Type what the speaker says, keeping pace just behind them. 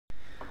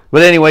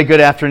But anyway,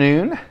 good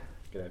afternoon.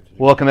 Good afternoon.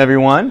 Welcome,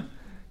 everyone.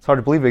 It's hard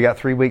to believe we got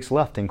 3 weeks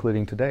left,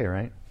 including today,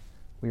 right?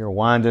 We are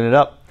winding it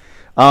up.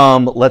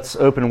 Let's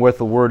open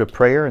with a word of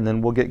prayer, and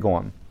then we'll get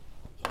going.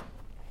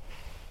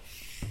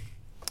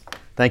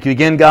 Thank you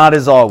again, God,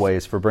 as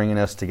always, for bringing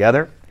us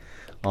together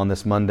on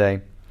this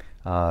Monday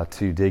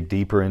to dig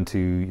deeper into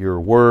your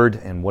word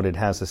and what it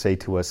has to say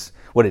to us,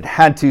 what it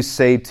had to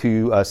say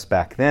to us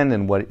back then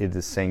and what it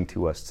is saying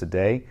to us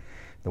today,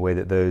 the way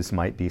that those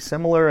might be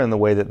similar and the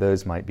way that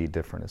those might be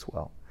different as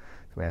well.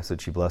 So we ask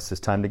that you bless this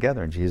time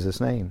together in Jesus'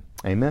 name.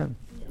 Amen.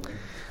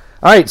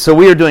 All right, so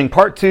we are doing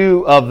part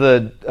 2 of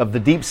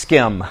the deep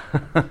skim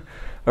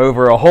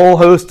over a whole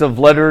host of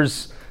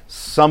letters,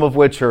 some of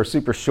which are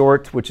super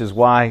short, which is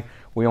why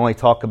we only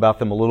talk about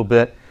them a little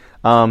bit.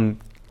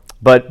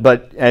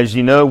 But as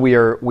you know, we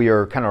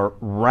are kind of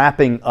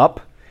wrapping up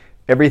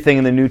everything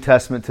in the New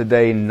Testament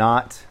today,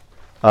 not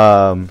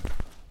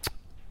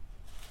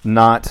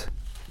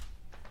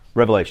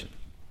Revelation.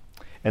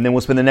 And then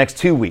we'll spend the next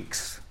 2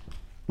 weeks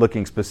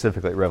looking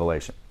specifically at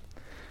Revelation.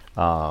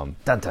 Dun,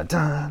 dun,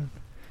 dun.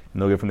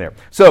 And they'll go from there.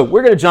 So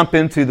we're going to jump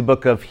into the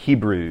book of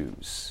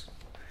Hebrews.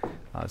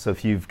 So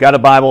if you've got a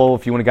Bible,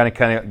 if you want to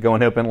kind of go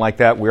and open it like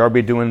that, we are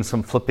be doing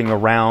some flipping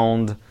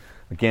around.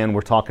 Again,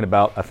 we're talking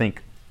about, I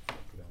think,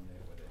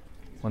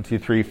 1, 2,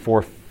 3,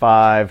 4,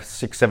 5,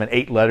 6, 7,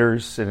 8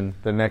 letters in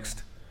the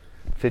next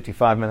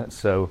 55 minutes.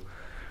 So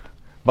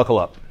buckle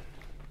up.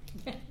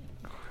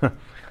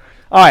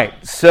 All right,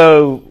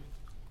 so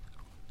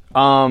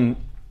as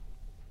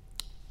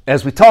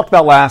we talked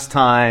about last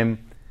time,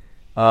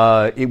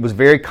 it was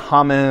very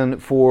common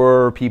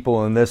for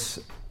people in this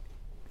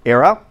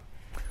era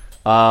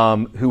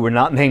who were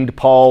not named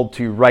Paul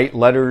to write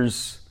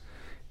letters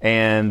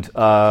and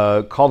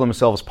call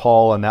themselves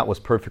Paul, and that was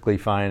perfectly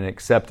fine and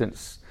accepted.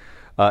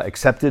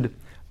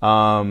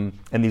 And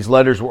these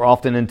letters were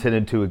often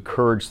intended to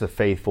encourage the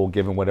faithful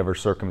given whatever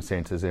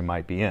circumstances they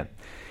might be in.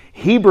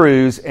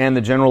 Hebrews and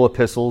the general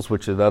epistles,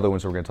 which are the other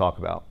ones we're going to talk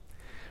about,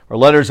 are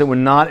letters that were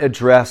not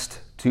addressed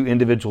to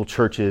individual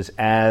churches,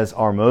 as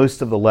are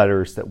most of the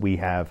letters that we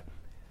have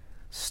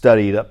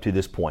studied up to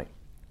this point.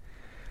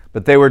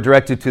 But they were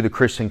directed to the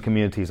Christian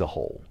community as a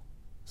whole.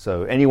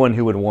 So anyone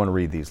who would want to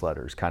read these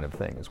letters kind of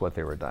thing is what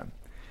they were done.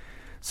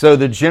 So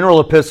the general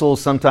epistles,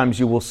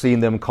 sometimes you will see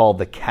them called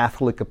the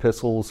Catholic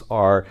epistles,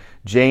 are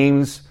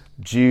James,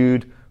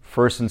 Jude,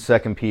 1st and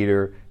 2nd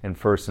Peter, and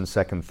 1st and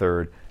 2nd,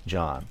 3rd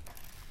John.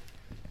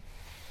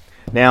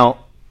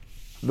 Now,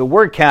 the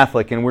word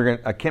Catholic, and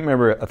I can't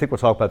remember, I think we'll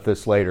talk about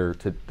this later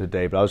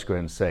today, but I'll just go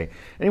ahead and say,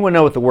 anyone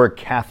know what the word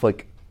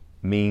Catholic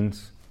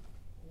means?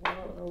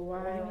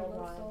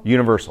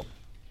 Universal.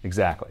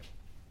 Exactly.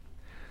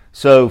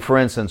 So, for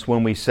instance,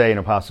 when we say in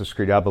Apostles'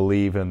 Creed, I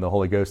believe in the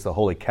Holy Ghost, the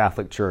Holy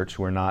Catholic Church,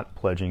 we're not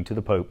pledging to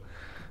the Pope.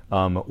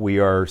 We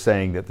are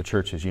saying that the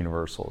Church is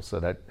universal. So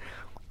that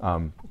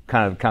kind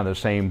of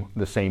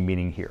the same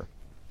meaning here.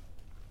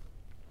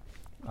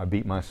 I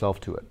beat myself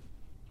to it.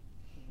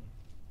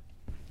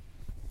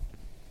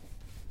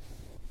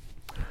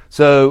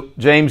 So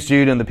James,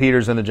 Jude, and the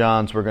Peters and the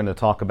Johns we're going to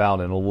talk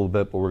about in a little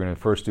bit, but we're going to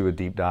first do a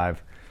deep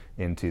dive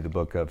into the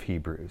book of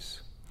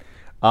Hebrews.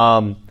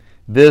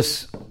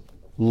 This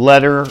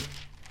letter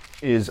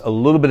is a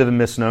little bit of a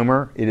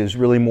misnomer. It is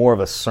really more of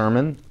a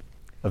sermon,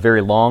 a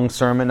very long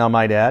sermon, I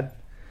might add.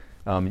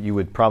 You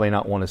would probably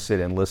not want to sit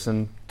and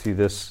listen to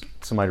this,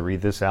 somebody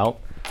read this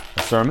out,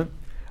 a sermon.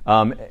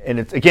 And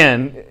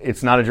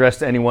it's not addressed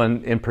to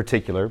anyone in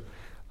particular.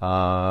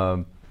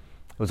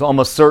 It was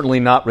almost certainly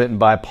not written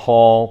by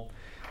Paul,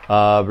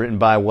 written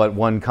by what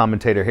one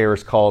commentator,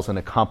 Harris, calls an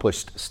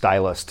accomplished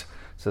stylist.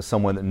 So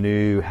someone that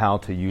knew how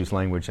to use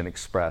language and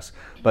express.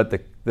 But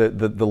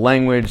the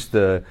language,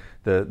 the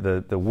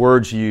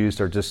words used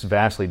are just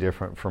vastly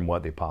different from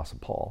what the Apostle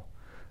Paul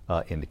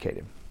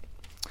indicated.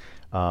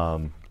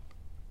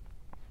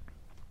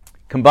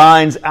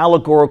 Combines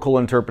allegorical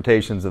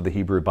interpretations of the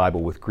Hebrew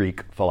Bible with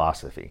Greek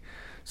philosophy.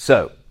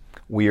 So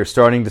we are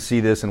starting to see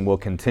this, and we'll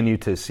continue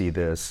to see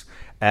this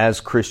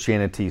as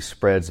Christianity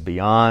spreads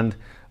beyond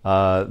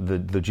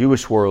the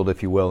Jewish world,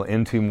 if you will,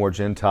 into more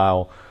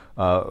Gentile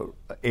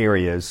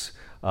areas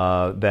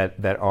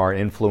that are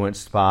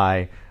influenced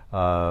by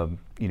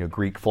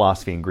Greek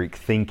philosophy and Greek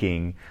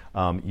thinking.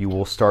 You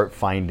will start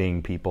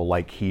finding people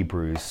like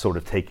Hebrews sort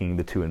of taking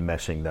the two and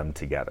meshing them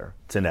together.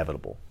 It's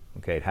inevitable.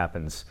 Okay, it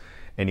happens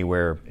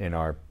anywhere in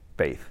our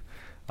faith.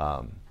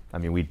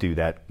 We do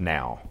that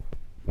now.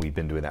 We've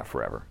been doing that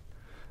forever.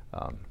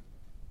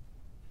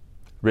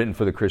 Written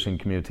for the Christian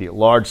community at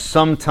large,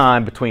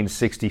 sometime between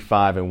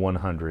 65 and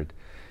 100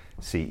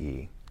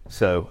 CE.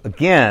 So,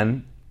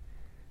 again,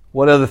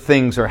 what other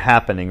things are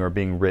happening or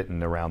being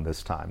written around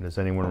this time? Does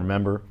anyone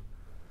remember?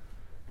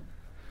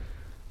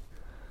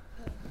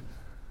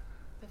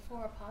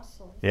 Before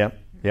apostles.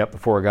 Yep.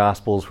 Before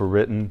Gospels were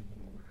written.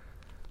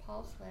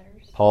 Paul's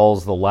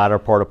letters. The latter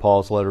part of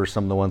Paul's letters,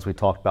 some of the ones we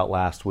talked about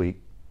last week.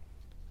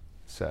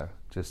 So,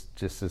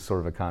 just as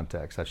sort of a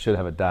context. I should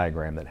have a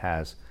diagram that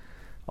has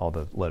all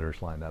the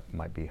letters lined up.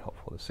 Might be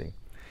helpful to see.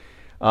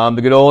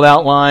 The good old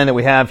outline that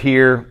we have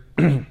here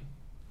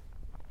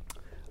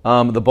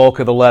The bulk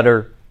of the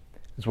letter,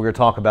 as we're going to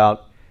talk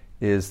about,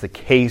 is the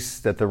case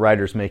that the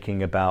writer's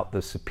making about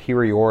the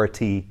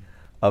superiority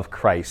of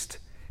Christ,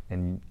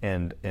 and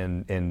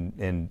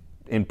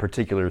in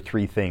particular,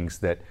 three things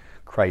that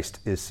Christ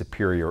is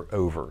superior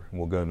over. And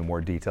we'll go into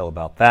more detail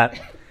about that.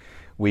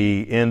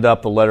 We end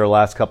up the letter,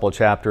 last couple of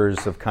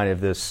chapters, of kind of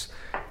this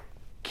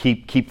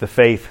keep the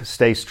faith,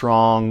 stay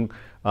strong.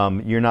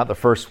 You're not the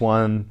first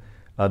one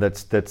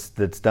that's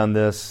done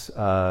this.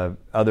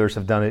 Others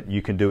have done it.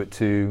 You can do it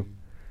too.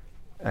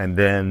 And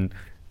then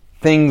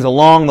things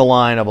along the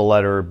line of a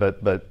letter,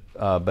 but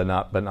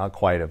not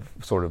quite, of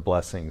sort of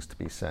blessings to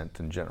be sent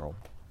in general.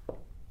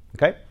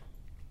 Okay?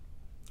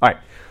 All right.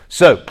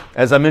 So,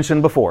 as I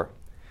mentioned before,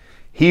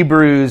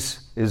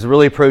 Hebrews is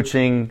really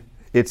approaching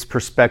its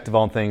perspective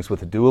on things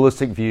with a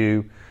dualistic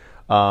view.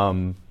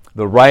 The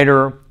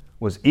writer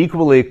was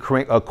equally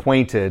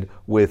acquainted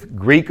with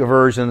Greek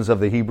versions of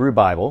the Hebrew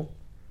Bible,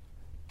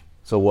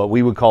 so what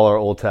we would call our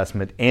Old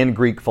Testament, and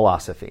Greek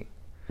philosophy.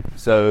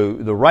 So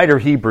the writer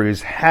of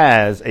Hebrews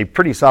has a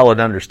pretty solid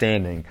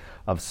understanding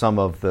of some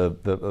of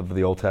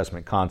the Old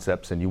Testament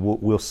concepts, and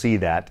we'll see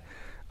that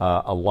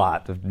a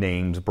lot of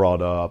names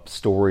brought up,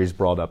 stories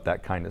brought up,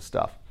 that kind of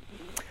stuff.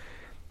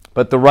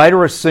 But the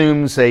writer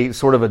assumes a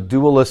sort of a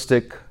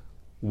dualistic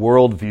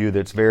worldview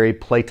that's very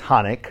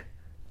Platonic,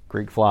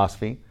 Greek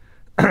philosophy.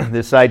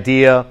 This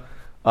idea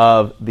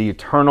of the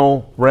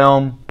eternal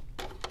realm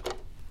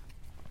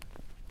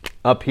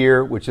up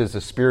here, which is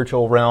a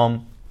spiritual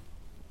realm,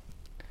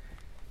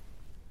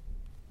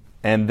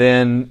 and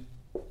then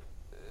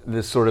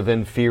this sort of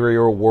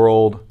inferior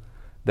world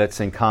that's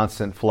in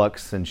constant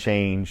flux and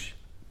change.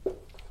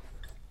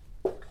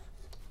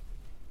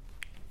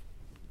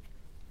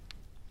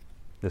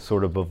 This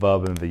sort of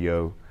above and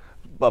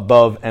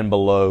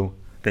below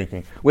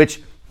thinking,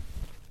 which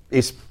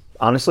is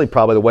honestly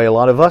probably the way a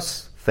lot of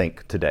us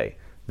think today.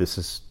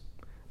 It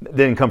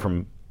didn't come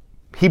from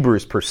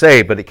Hebrews per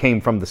se, but it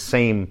came from the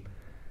same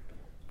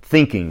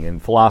thinking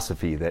and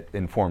philosophy that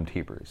informed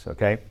Hebrews.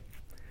 Okay,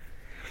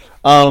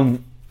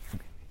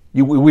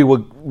 we will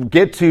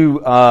get to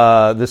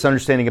this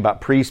understanding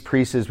about priests.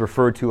 Priest is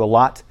referred to a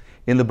lot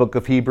in the book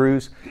of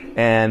Hebrews,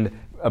 and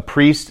a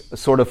priest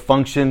sort of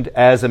functioned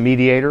as a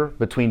mediator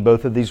between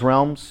both of these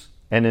realms,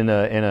 and in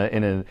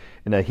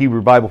a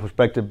Hebrew Bible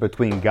perspective,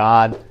 between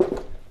God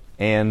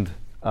and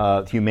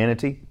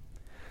humanity.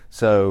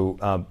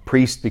 So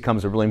priest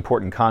becomes a really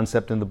important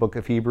concept in the book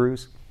of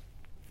Hebrews.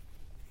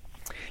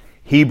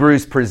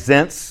 Hebrews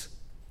presents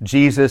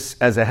Jesus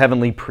as a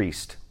heavenly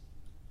priest,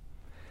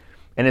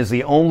 and is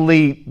the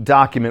only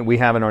document we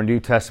have in our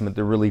New Testament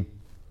that really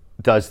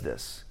does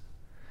this.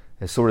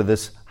 As sort of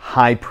this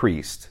high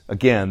priest.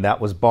 Again, that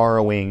was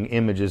borrowing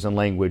images and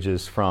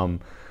languages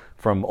from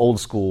old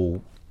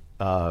school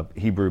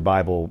Hebrew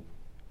Bible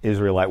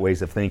Israelite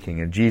ways of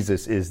thinking. And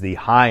Jesus is the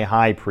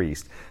high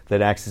priest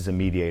that acts as a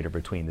mediator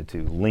between the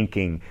two,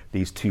 linking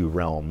these two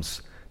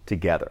realms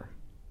together.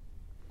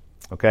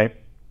 Okay?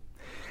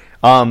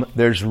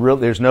 There's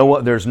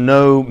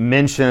no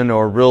mention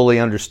or really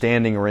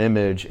understanding or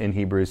image in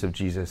Hebrews of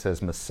Jesus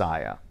as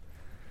Messiah,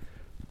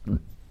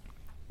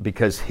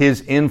 because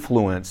his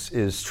influence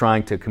is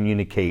trying to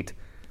communicate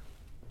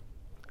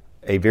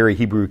a very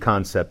Hebrew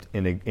concept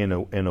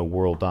in a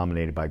world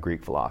dominated by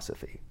Greek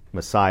philosophy.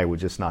 Messiah would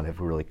just not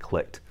have really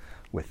clicked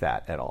with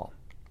that at all.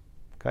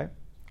 Okay?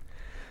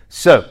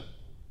 So,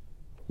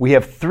 we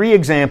have three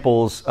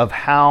examples of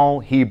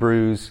how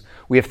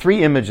we have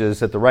three images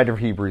that the writer of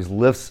Hebrews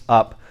lifts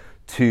up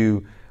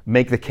to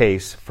make the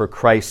case for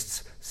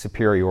Christ's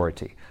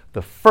superiority.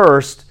 The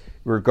first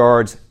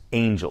regards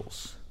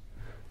angels.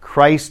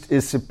 Christ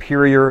is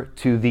superior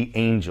to the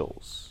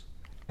angels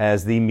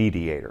as the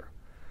mediator.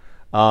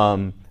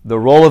 The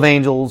role of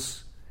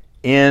angels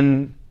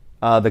in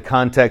the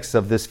context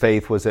of this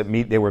faith was that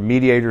they were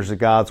mediators of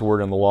God's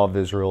word and the law of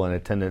Israel and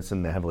attendants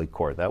in the heavenly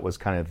court. That was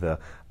kind of the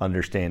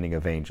understanding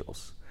of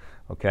angels.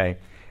 Okay?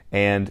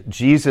 And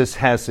Jesus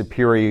has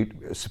superiority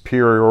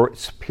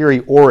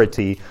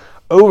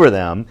over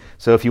them.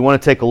 So if you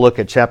want to take a look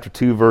at chapter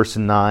 2, verse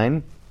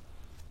 9.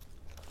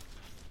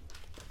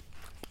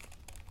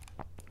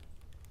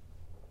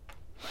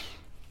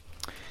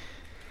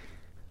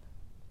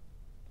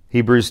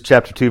 Hebrews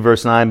chapter 2,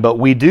 verse 9, "But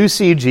we do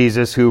see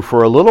Jesus, who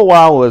for a little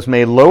while was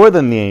made lower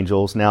than the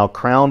angels, now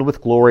crowned with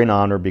glory and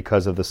honor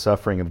because of the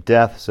suffering of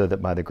death, so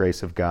that by the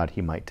grace of God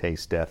he might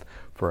taste death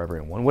for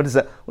everyone." What does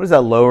that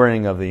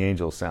lowering of the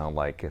angels sound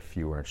like if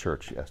you were in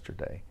church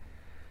yesterday?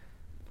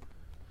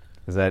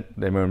 Does that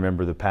anyone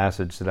remember the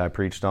passage that I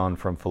preached on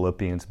from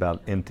Philippians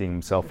about emptying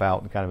himself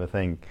out and kind of a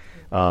thing?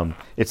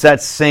 It's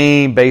that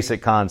same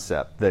basic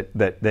concept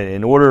that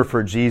in order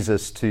for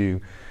Jesus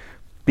to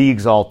be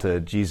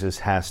exalted, Jesus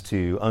has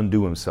to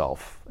undo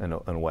himself in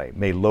a way.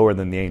 Made lower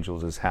than the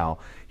angels is how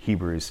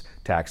Hebrews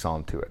tacks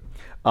onto it.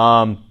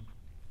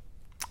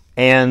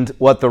 And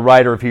what the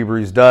writer of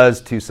Hebrews does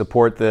to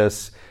support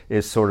this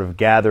is sort of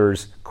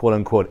gathers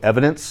quote-unquote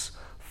evidence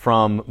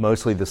from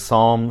mostly the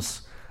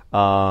Psalms.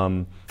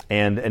 And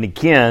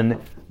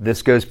again,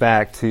 This goes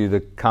back to the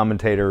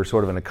commentator,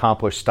 sort of an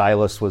accomplished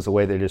stylist was the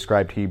way they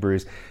described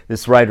Hebrews.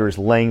 This writer is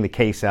laying the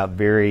case out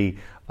very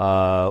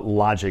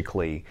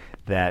logically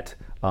that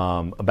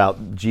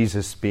about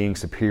Jesus being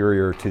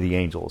superior to the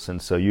angels.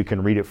 And so you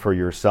can read it for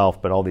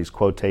yourself, but all these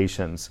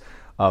quotations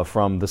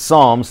from the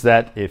Psalms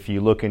that, if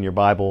you look in your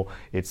Bible,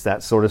 it's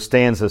that sort of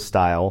stanza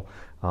style,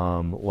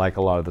 like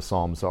a lot of the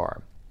Psalms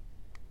are.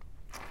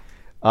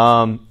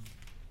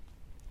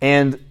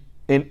 And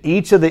in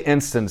each of the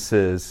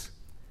instances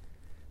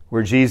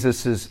where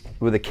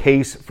where the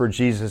case for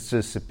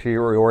Jesus'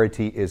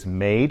 superiority is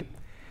made,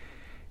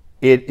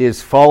 it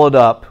is followed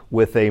up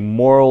with a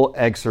moral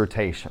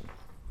exhortation.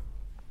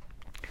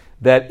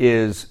 That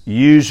is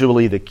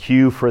usually the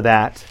cue for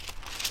that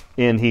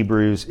in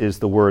Hebrews is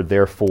the word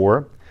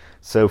therefore.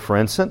 So, for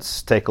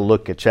instance, take a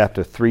look at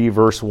chapter 3,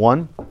 verse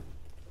 1.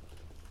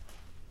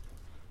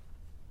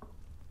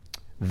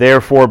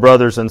 Therefore,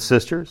 brothers and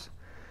sisters.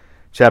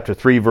 Chapter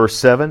 3, verse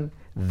 7.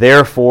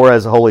 Therefore,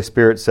 as the Holy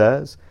Spirit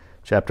says.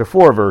 Chapter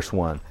 4, verse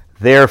 1.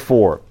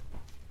 Therefore.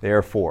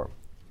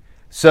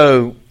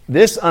 So,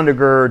 this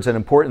undergirds an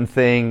important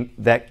thing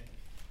that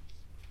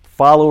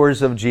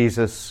followers of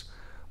Jesus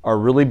are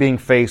really being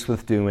faced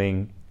with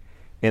doing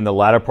in the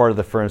latter part of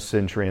the first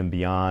century and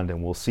beyond,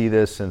 and we'll see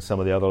this in some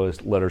of the other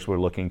letters we're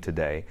looking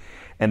today,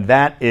 and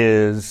that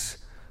is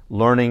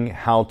learning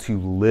how to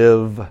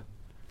live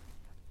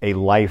a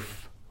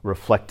life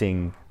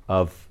reflecting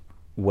of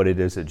what it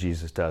is that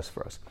Jesus does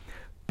for us.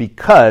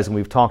 Because, and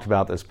we've talked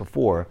about this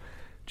before,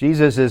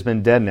 Jesus has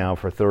been dead now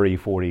for 30,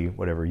 40,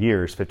 whatever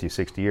years, 50,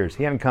 60 years.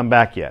 He hasn't come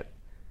back yet.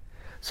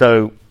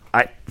 So,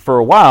 for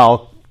a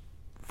while,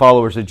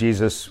 followers of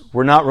Jesus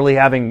were not really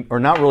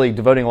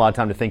devoting a lot of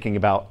time to thinking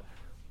about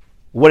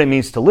what it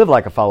means to live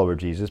like a follower of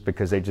Jesus,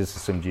 because they just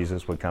assumed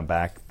Jesus would come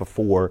back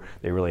before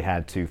they really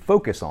had to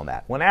focus on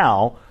that. Well,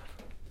 now,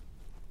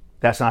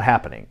 that's not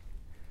happening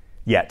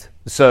yet.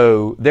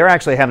 So they're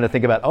actually having to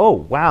think about, oh,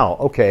 wow,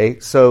 okay,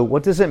 so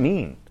what does it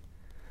mean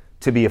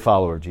to be a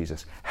follower of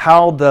Jesus?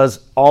 How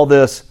does all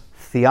this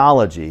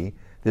theology,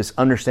 this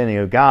understanding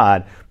of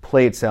God,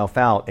 play itself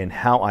out in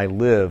how I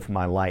live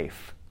my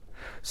life?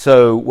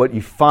 So what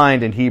you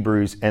find in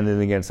Hebrews, and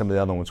then again some of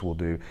the other ones we'll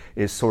do,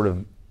 is sort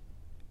of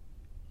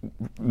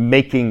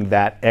making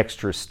that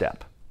extra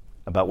step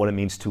about what it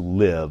means to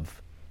live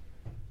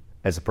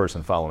as a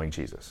person following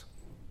Jesus.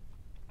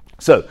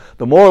 So,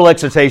 the moral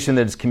exhortation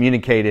that is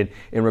communicated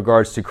in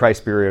regards to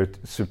Christ's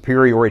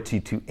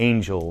superiority to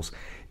angels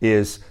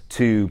is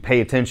to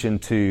pay attention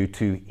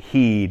to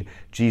heed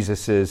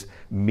Jesus'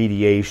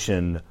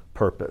 mediation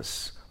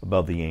purpose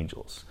above the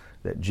angels.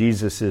 That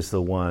Jesus is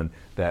the one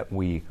that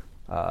we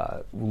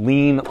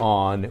lean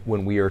on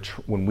when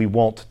we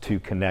want to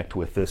connect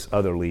with this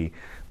otherly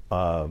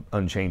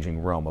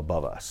unchanging realm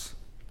above us,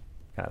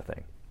 kind of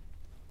thing.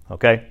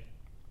 Okay?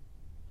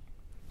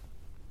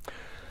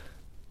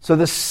 So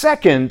the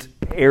second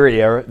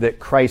area that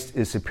Christ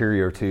is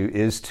superior to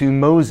is to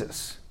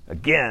Moses.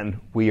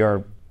 Again, we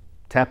are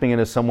tapping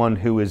into someone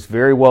who is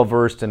very well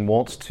versed and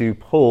wants to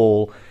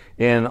pull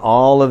in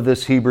all of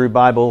this Hebrew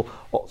Bible,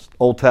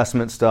 Old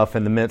Testament stuff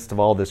in the midst of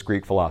all this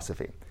Greek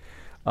philosophy.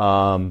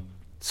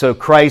 So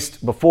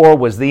Christ before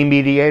was the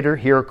mediator.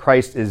 Here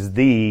Christ is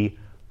the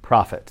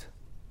prophet.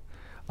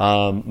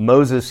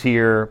 Moses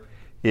here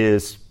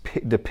is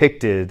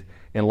depicted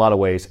in a lot of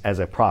ways as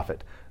a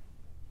prophet.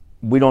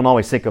 We don't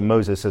always think of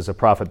Moses as a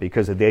prophet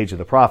because of the age of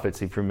the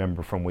prophets, if you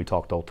remember from when we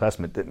talked Old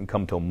Testament, didn't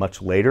come till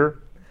much later.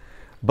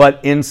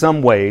 But in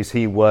some ways,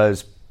 he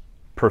was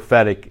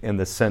prophetic in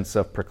the sense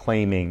of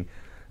proclaiming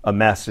a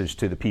message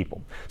to the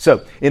people.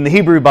 So, in the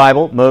Hebrew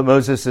Bible,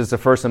 Moses is the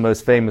first and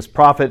most famous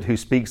prophet who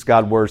speaks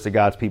God's words to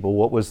God's people.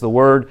 What was the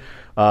word?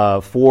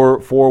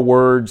 Four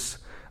words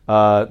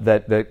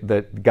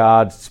that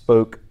God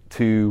spoke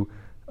to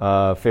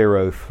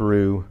Pharaoh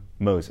through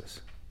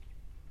Moses.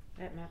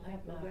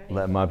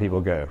 Let my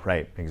people go.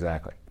 Right,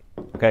 exactly.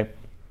 Okay?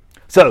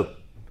 So,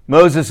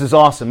 Moses is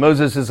awesome.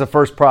 Moses is the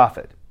first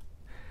prophet.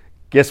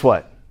 Guess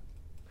what?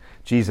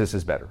 Jesus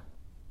is better.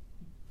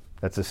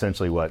 That's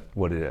essentially what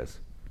it is.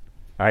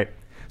 All right?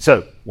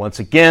 So, once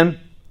again,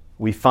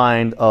 we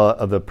find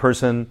the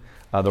person,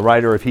 the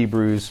writer of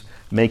Hebrews,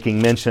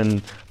 making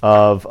mention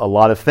of a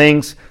lot of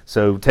things.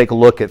 So, take a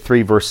look at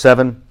 3 verse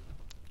 7.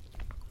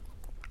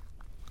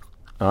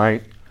 All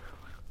right?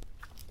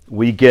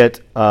 We get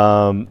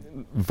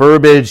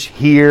verbiage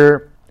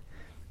here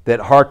that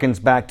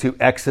harkens back to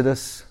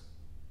Exodus,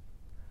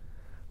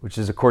 which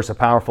is, of course, a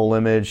powerful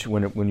image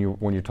when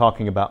you're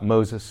talking about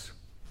Moses.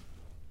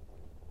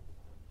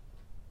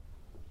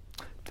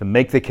 To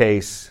make the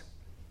case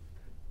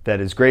that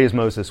as great as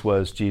Moses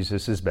was,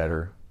 Jesus is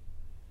better.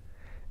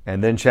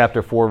 And then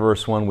chapter 4,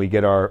 verse 1, we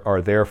get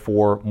our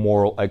therefore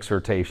moral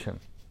exhortation.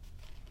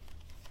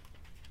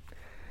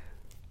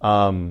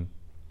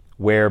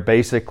 Where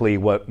basically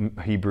what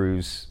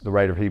the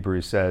writer of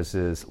Hebrews says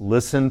is,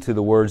 listen to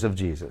the words of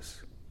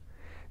Jesus,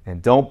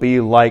 and don't be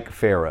like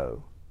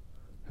Pharaoh,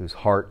 whose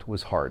heart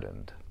was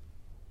hardened.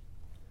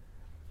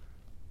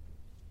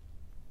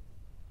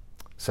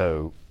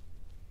 So,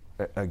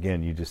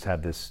 again, you just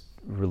have this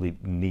really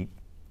neat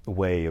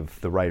way of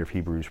the writer of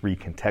Hebrews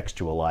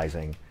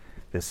recontextualizing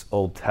this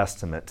Old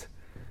Testament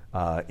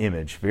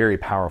image, very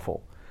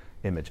powerful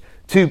image.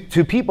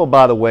 To people,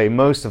 by the way,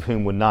 most of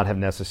whom would not have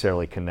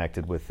necessarily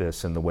connected with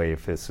this in the way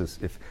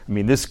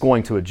this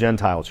going to a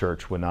Gentile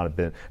church would not have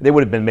been, they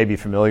would have been maybe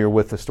familiar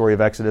with the story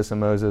of Exodus and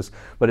Moses,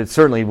 but it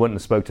certainly wouldn't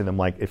have spoke to them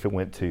like if it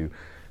went to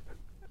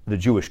the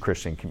Jewish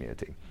Christian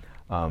community.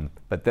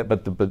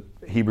 But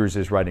Hebrews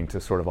is writing to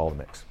sort of all the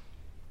mix.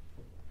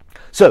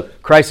 So,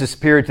 Christ is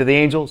superior to the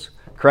angels.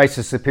 Christ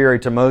is superior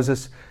to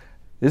Moses.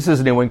 This is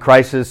a new one.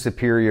 Christ is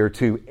superior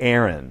to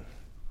Aaron.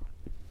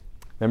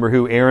 Remember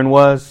who Aaron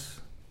was?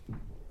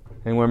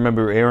 Anyone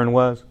remember who Aaron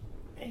was?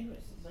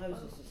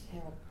 Moses'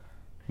 helper.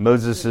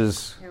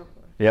 Moses'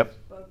 yep,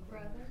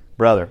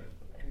 brother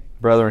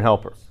and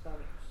helper.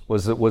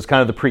 Was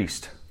kind of the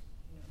priest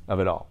of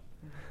it all.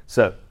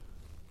 So,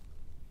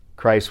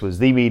 Christ was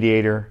the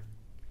mediator.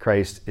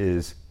 Christ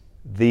is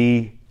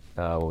the,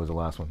 what was the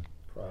last one?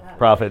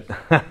 Prophet.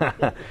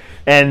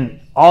 And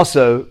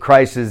also,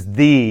 Christ is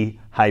the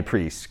high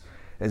priest.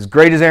 As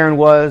great as Aaron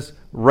was,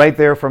 right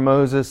there for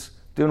Moses,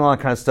 doing all that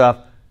kind of stuff,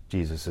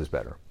 Jesus is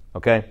better.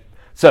 Okay?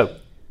 So,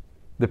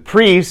 the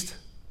priest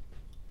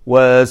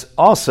was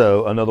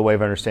also another way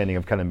of understanding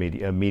of kind of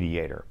a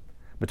mediator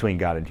between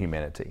God and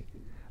humanity.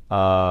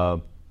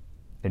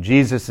 And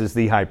Jesus is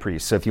the high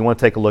priest. So if you want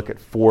to take a look at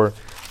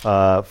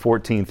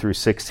 14 through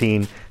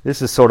 16,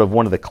 this is sort of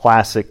one of the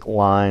classic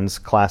lines,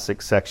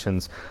 classic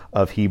sections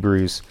of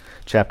Hebrews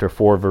chapter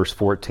 4, verse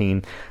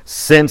 14.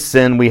 Since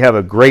then we have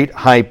a great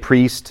high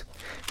priest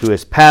who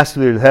has passed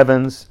through the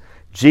heavens,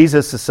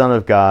 Jesus the Son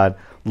of God.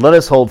 Let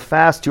us hold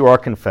fast to our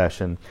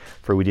confession,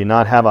 for we do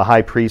not have a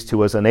high priest who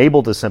was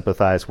unable to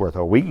sympathize with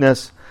our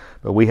weakness,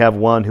 but we have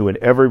one who in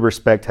every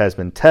respect has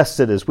been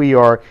tested as we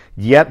are,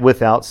 yet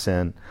without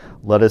sin.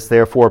 Let us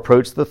therefore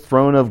approach the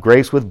throne of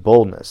grace with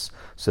boldness,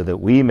 so that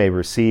we may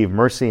receive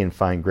mercy and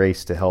find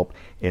grace to help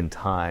in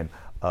time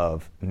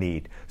of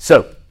need.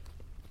 So,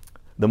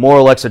 the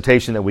moral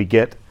exhortation that we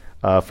get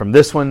from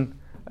this one,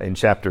 in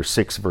chapter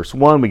 6, verse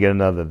 1, we get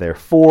another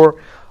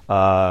therefore,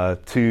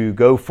 to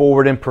go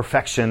forward in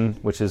perfection,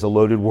 which is a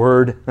loaded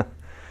word,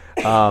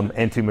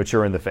 and to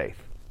mature in the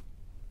faith,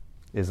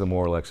 is the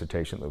moral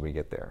exhortation that we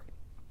get there.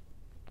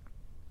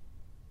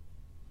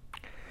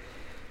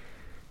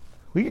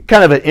 We get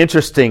kind of an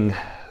interesting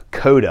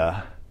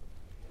coda,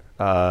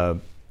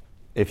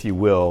 if you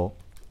will,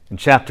 in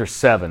chapter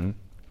 7,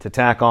 to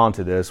tack on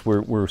to this.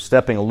 We're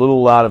stepping a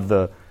little out of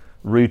the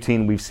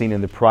routine we've seen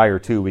in the prior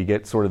two. We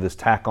get sort of this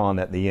tack on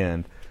at the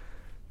end.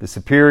 The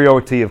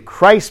superiority of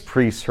Christ's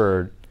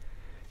priesthood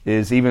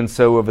is even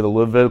so over the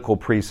Levitical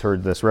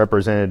priesthood that's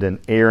represented in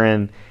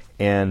Aaron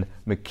and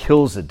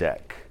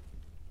Melchizedek.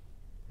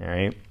 All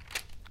right?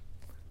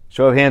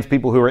 Show of hands,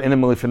 people who are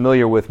intimately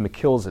familiar with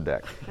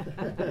Melchizedek.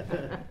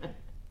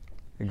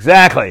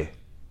 Exactly.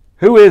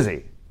 Who is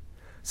he?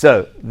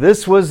 So,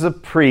 this was the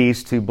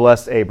priest who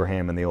blessed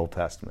Abraham in the Old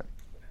Testament.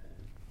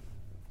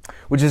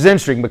 Which is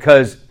interesting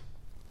because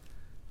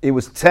it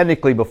was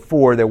technically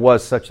before there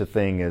was such a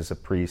thing as a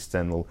priest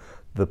and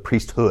the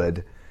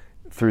priesthood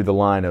through the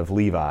line of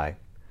Levi.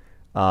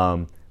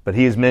 But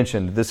he is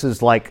mentioned. This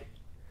is like,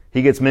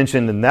 he gets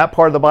mentioned in that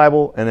part of the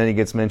Bible, and then he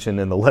gets mentioned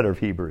in the letter of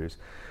Hebrews.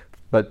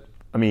 But,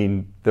 I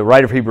mean, the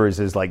writer of Hebrews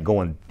is like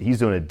he's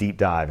doing a deep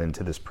dive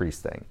into this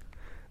priest thing.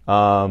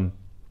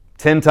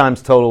 10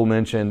 times total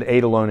mentioned,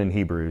 8 alone in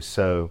Hebrews.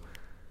 So,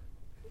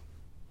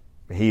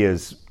 he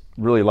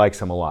really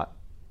likes him a lot.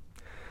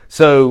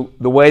 So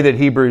the way that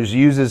Hebrews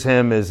uses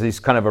him is he's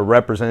kind of a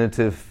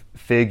representative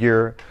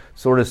figure,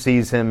 sort of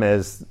sees him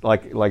as,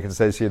 like it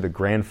says here, the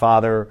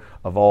grandfather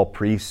of all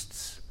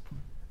priests.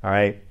 All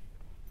right?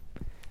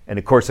 And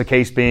of course the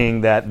case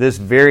being that this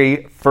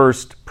very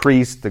first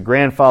priest, the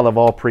grandfather of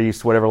all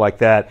priests, whatever like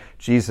that,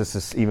 Jesus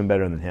is even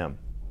better than him.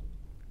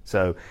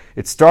 So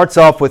it starts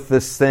off with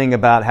this thing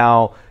about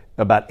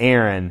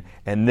Aaron,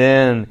 and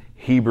then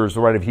the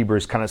writer of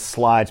Hebrews kind of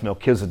slides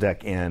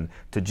Melchizedek in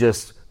to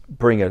just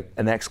bring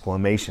an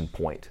exclamation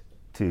point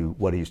to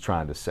what he's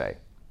trying to say.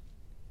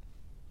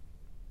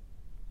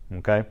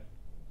 Okay?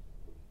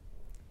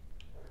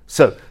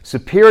 So,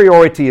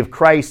 superiority of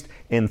Christ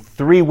in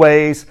 3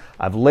 ways.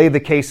 I've laid the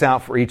case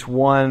out for each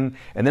one,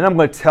 and then I'm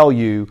going to tell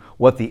you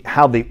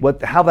how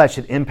that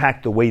should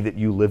impact the way that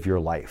you live your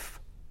life.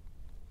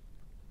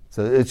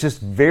 So it's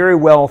just very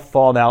well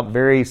thought out,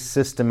 very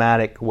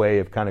systematic way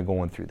of kind of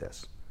going through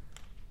this.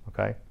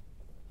 Okay?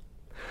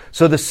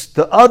 So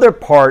the other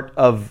part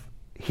of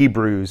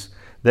Hebrews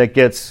that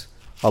gets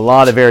a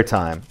lot of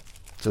airtime.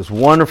 It's this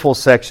wonderful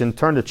section.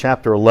 Turn to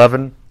chapter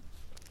 11,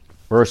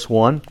 verse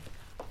 1.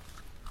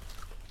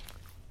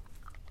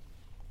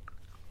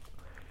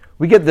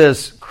 We get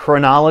this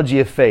chronology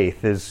of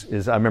faith,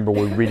 is I remember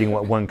we're reading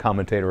what one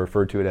commentator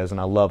referred to it as,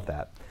 and I love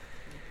that.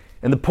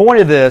 And the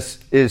point of this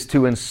is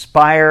to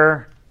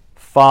inspire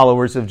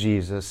followers of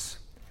Jesus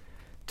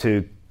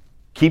to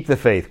keep the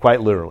faith, quite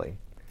literally,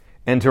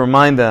 and to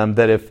remind them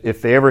that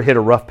if they ever hit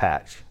a rough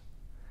patch,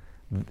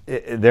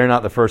 they're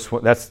not the first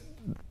one.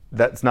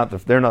 they're not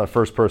the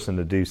first person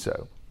to do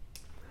so.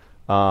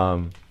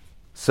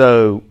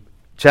 So,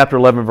 chapter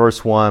 11,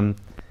 verse 1.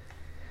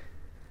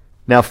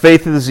 Now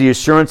faith is the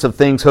assurance of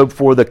things hoped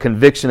for, the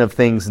conviction of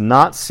things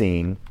not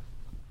seen.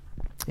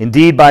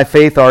 Indeed, by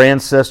faith our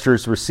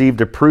ancestors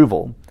received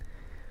approval.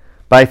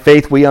 By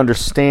faith we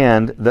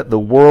understand that the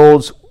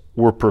worlds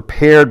were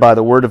prepared by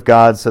the word of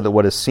God, so that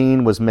what is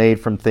seen was made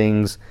from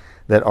things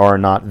that are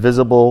not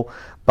visible.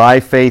 By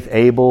faith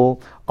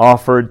Abel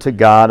offered to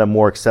God a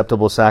more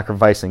acceptable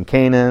sacrifice than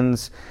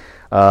Canaan's.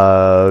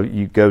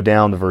 You go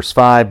down to verse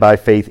 5. By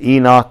faith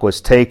Enoch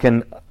was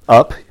taken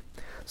up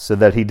so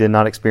that he did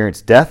not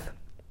experience death.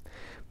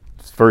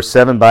 Verse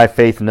 7, by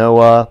faith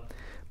Noah.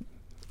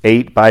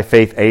 8, by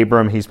faith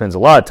Abram. He spends a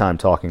lot of time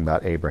talking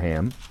about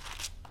Abraham.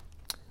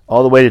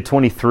 All the way to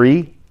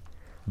 23,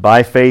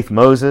 by faith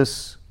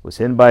Moses was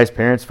hidden by his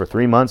parents for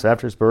 3 months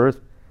after his birth.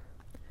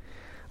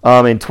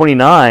 In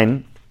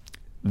 29,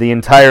 the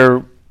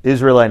entire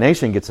Israelite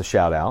nation gets a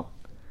shout out.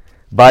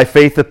 By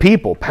faith the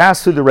people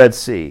passed through the Red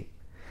Sea.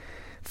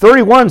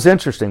 31 is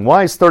interesting.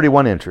 Why is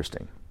 31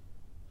 interesting?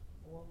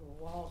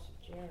 The walls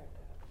of Jericho.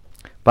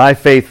 By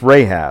faith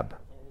Rahab.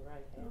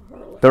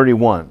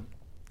 31.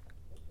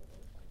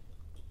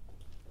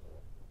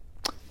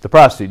 The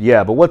prostitute,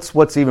 yeah, but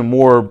what's even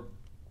more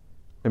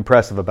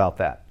impressive about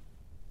that?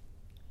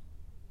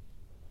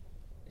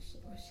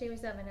 She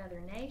was of another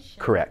nation.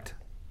 Correct.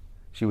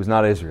 She was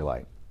not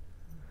Israelite.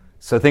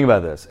 So think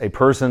about this. A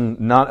person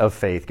not of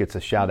faith gets a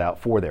shout out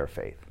for their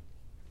faith.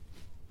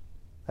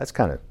 That's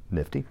kind of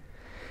nifty.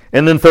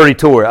 And then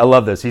 32, I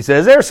love this. He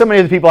says, there are so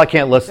many other people I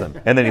can't list them.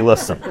 And then he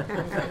lists them.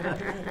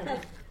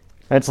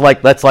 That's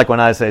like when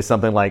I say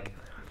something like,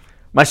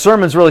 my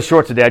sermon's really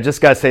short today, I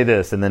just got to say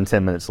this, and then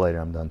 10 minutes later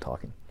I'm done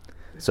talking.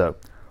 So,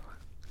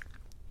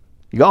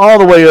 you go all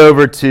the way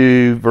over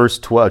to verse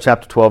 12,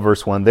 chapter 12,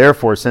 verse 1.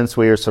 Therefore, since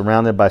we are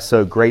surrounded by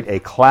so great a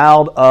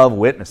cloud of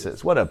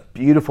witnesses, what a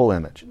beautiful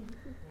image.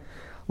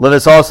 Let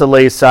us also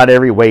lay aside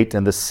every weight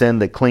and the sin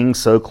that clings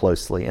so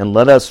closely, and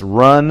let us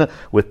run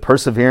with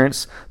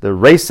perseverance the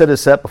race that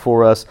is set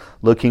before us,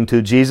 looking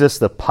to Jesus,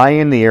 the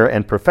pioneer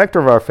and perfecter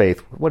of our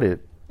faith. What an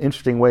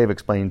interesting way of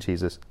explaining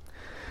Jesus.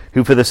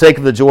 Who for the sake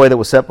of the joy that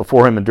was set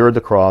before him endured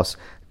the cross,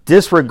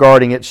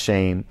 disregarding its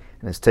shame,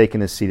 and has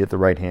taken his seat at the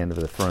right hand of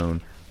the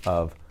throne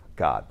of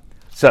God.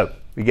 So,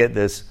 we get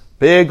this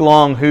big,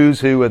 long who's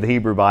who of the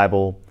Hebrew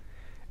Bible,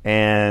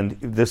 and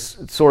this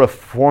sort of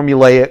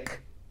formulaic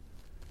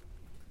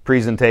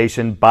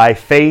presentation by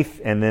faith,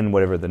 and then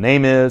whatever the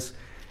name is,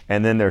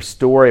 and then their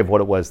story of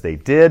what it was they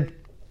did.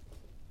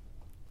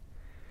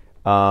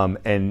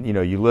 And,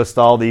 you list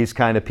all these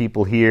kind of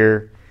people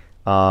here,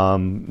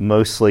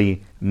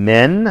 mostly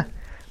men,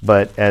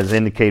 but as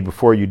indicated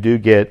before, you do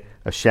get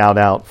a shout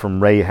out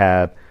from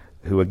Rahab,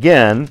 who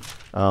again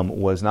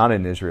was not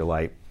an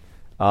Israelite.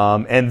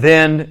 And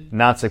then,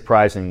 not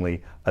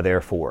surprisingly, a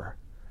therefore.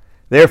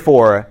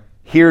 Therefore,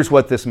 here's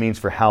what this means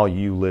for how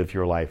you live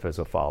your life as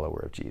a follower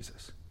of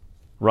Jesus.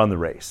 Run the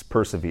race.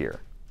 Persevere.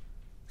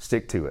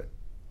 Stick to it.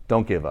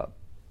 Don't give up.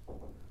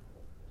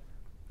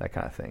 That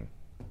kind of thing.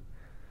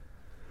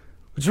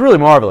 Which is really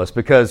marvelous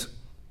because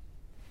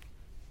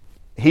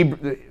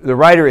the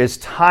writer is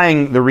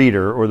tying the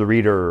reader or the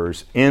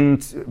readers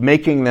into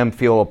making them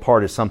feel a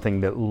part of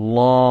something that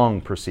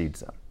long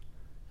precedes them.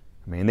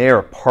 I mean, they are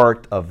a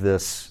part of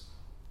this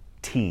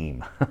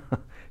team,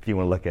 if you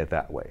want to look at it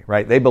that way,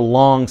 right? They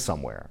belong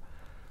somewhere.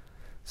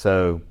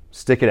 So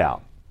stick it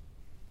out.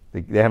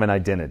 They have an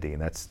identity,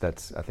 and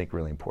that's I think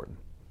really important.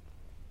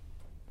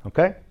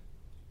 Okay?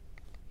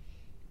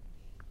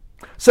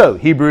 So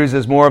Hebrews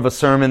is more of a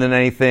sermon than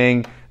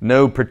anything.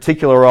 No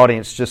particular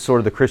audience, just sort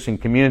of the Christian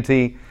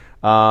community.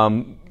 Very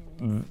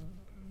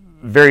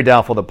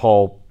doubtful that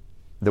Paul,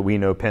 that we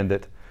know, penned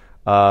it.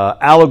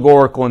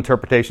 Allegorical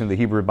interpretation of the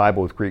Hebrew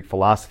Bible with Greek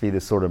philosophy,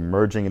 this sort of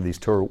merging of these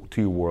two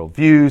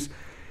worldviews.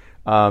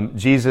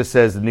 Jesus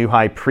says the new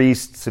high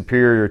priest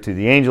superior to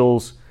the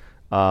angels,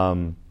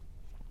 and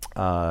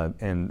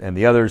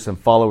the others and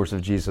followers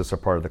of Jesus are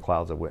part of the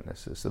clouds of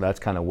witnesses. So that's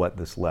kind of what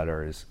this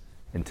letter is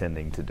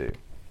intending to do.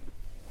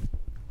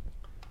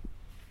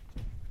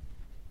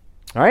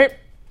 All right?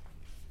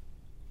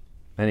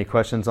 Any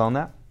questions on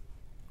that?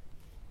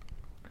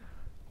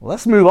 Well,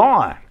 let's move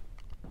on.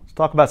 Let's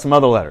talk about some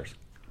other letters.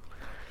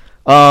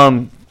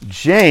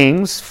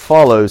 James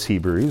follows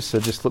Hebrews,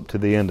 so just flip to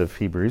the end of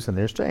Hebrews, and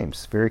there's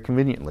James, very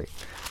conveniently.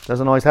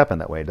 Doesn't always happen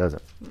that way, does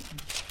it?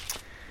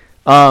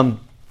 All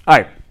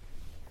right.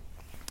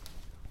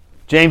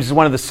 James is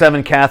one of the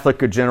 7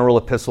 Catholic or general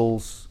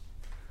epistles.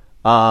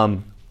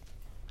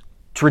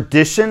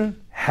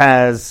 Tradition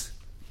has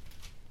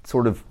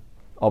sort of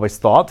always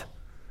thought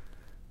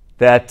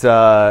that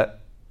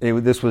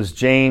this was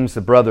James,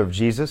 the brother of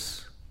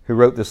Jesus, who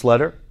wrote this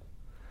letter.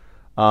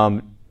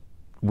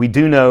 We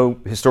do know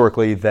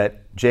historically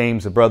that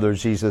James, the brother of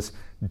Jesus,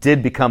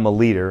 did become a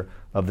leader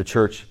of the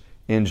church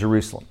in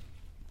Jerusalem.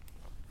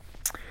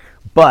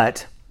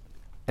 But,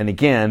 and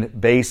again,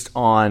 based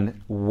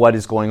on what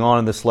is going on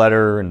in this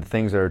letter and the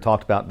things that are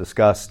talked about and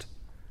discussed,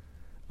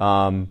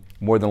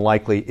 more than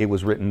likely it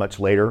was written much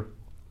later.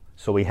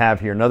 So we have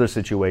here another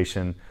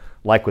situation,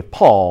 like with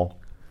Paul,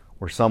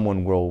 where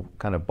someone will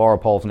kind of borrow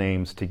Paul's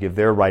names to give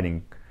their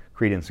writing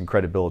credence and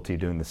credibility,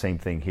 doing the same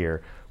thing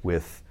here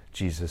with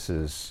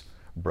Jesus'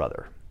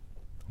 brother.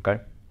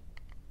 Okay?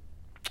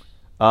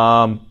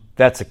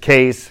 That's the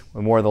case.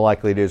 More than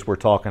likely it is. We're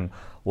talking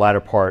latter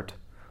part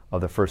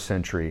of the first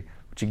century,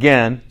 which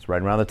again is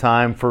right around the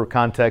time, for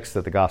context,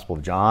 that the Gospel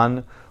of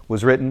John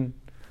was written.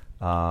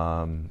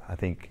 I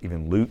think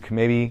even Luke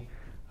maybe.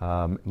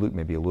 Luke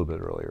may be a little bit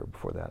earlier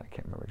before that. I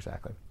can't remember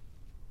exactly.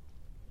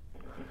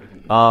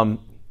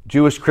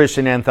 Jewish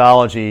Christian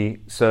anthology.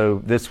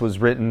 So this was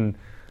written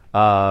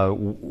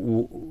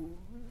to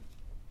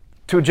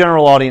a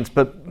general audience,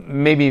 but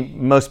maybe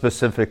most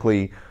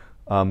specifically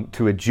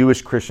to a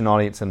Jewish Christian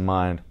audience in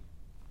mind,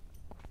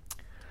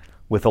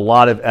 with a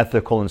lot of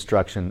ethical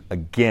instruction.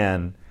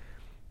 Again,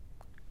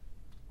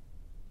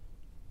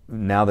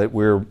 now that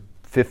we're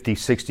 50,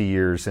 60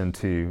 years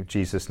into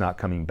Jesus not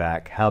coming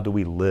back, how do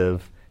we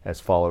live as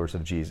followers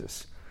of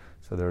Jesus?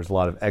 So there's a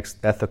lot of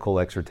ethical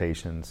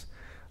exhortations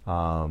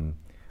of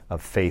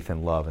faith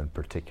and love in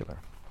particular.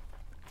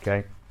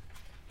 Okay?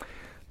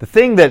 The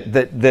thing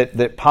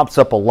that pops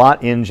up a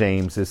lot in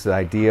James is the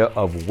idea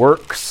of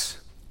works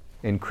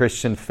in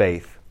Christian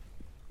faith.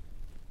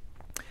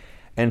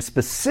 And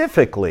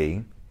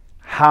specifically,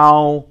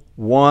 how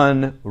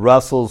one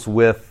wrestles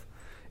with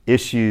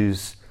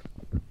issues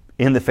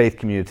in the faith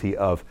community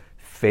of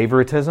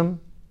favoritism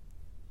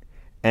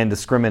and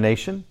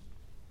discrimination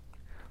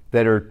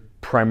that are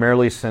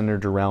primarily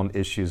centered around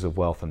issues of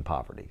wealth and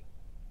poverty.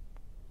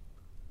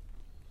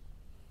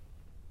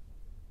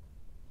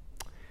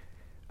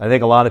 I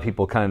think a lot of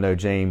people kind of know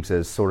James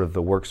as sort of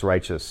the works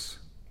righteous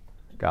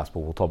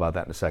gospel. We'll talk about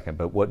that in a second.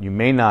 But what you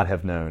may not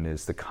have known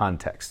is the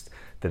context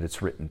that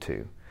it's written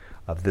to,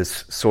 of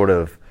this sort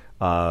of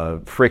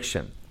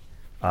friction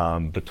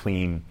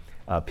between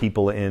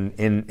people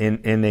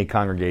in a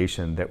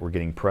congregation that were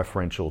getting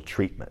preferential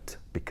treatment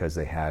because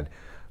they had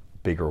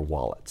bigger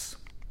wallets.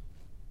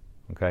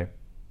 Okay?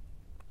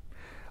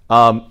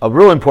 A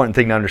real important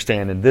thing to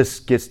understand, and this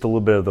gets to a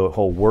little bit of the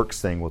whole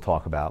works thing we'll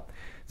talk about,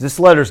 is this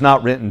letter is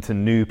not written to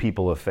new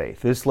people of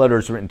faith. This letter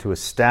is written to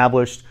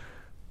established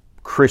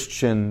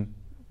Christian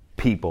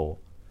people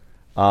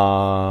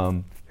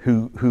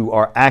who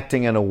are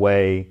acting in a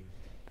way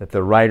that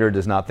the writer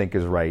does not think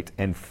is right,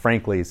 and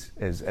frankly,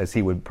 as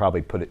he would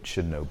probably put it,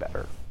 should know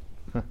better.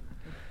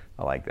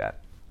 I like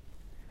that.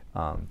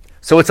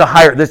 So it's a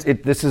higher.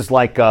 This is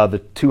like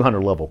the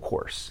 200 level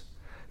course,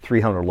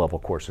 300 level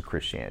course of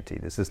Christianity.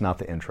 This is not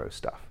the intro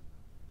stuff.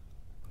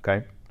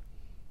 Okay.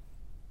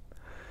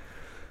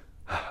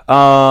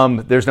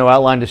 There's no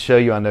outline to show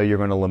you. I know you're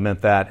going to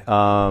lament that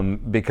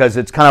because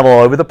it's kind of all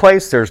over the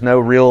place. There's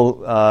no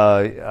real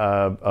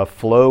a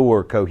flow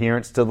or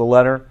coherence to the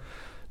letter.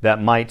 That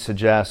might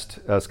suggest,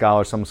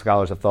 some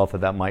scholars have thought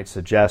that might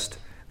suggest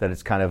that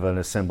it's kind of an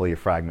assembly of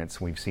fragments.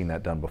 We've seen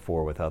that done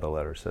before with other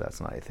letters, so that's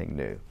not anything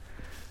new.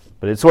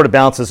 But it sort of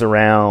bounces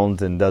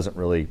around and doesn't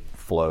really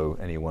flow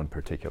any one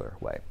particular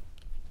way.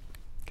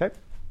 Okay?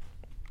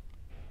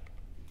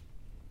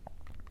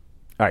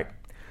 All right.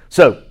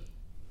 So,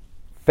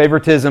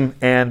 favoritism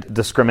and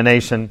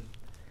discrimination.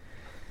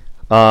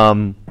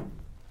 Take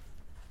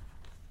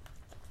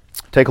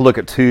a look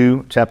at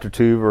chapter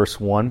 2, verse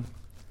 1.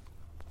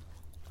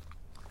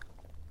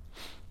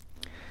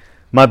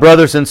 My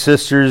brothers and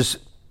sisters,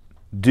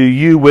 do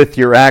you with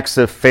your acts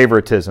of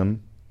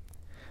favoritism,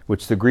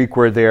 which the Greek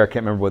word there, I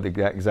can't remember what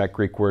the exact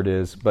Greek word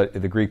is, but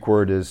the Greek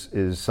word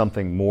is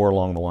something more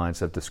along the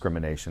lines of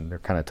discrimination. They're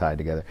kind of tied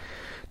together.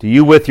 Do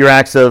you with your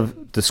acts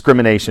of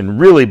discrimination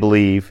really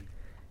believe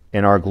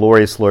in our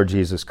glorious Lord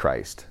Jesus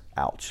Christ?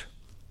 Ouch.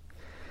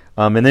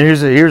 And then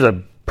here's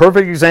a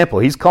perfect example.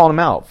 He's calling them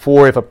out.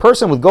 For if a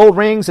person with gold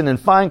rings and in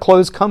fine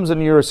clothes comes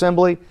into your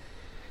assembly,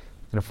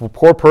 and if a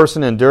poor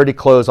person in dirty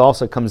clothes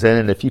also comes in,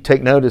 and if you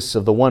take notice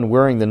of the one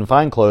wearing the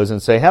fine clothes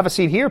and say, have a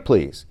seat here,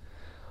 please,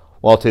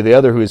 while to the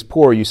other who is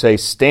poor you say,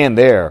 stand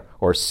there,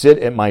 or sit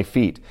at my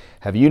feet,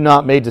 have you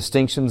not made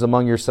distinctions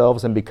among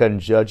yourselves and become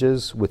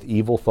judges with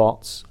evil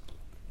thoughts?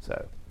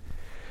 So,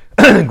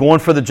 going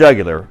for the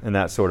jugular in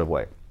that sort of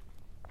way.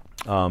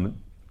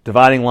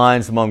 Dividing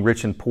lines among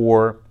rich and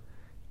poor.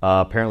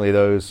 Apparently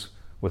those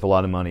with a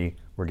lot of money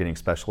were getting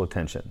special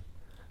attention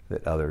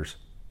that others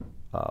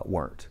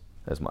weren't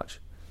as much.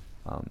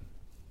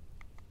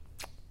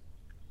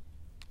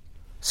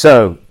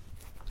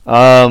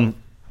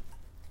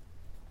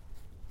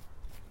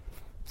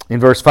 In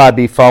verse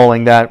 5b,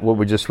 following that, what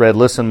we just read,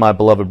 listen, my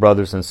beloved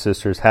brothers and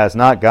sisters, has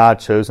not God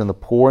chosen the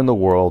poor in the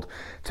world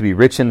to be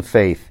rich in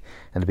faith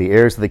and to be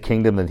heirs of the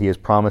kingdom that he has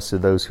promised to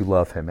those who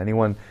love him?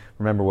 Anyone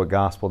remember what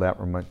gospel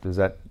does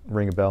that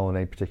ring a bell in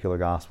any particular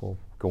gospel,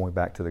 going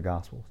back to the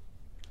Gospels?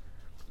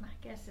 My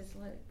guess is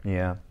Luke.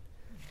 Yeah.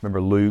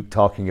 Remember Luke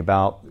talking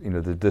about,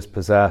 the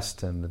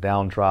dispossessed and the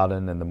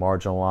downtrodden and the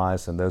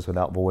marginalized and those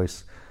without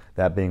voice,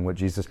 that being what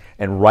Jesus,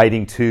 and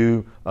writing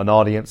to an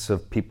audience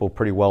of people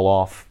pretty well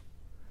off.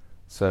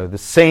 So the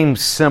same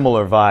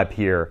similar vibe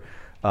here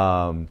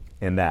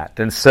in that.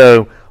 And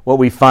so what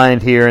we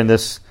find here in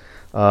this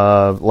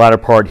latter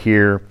part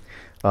here,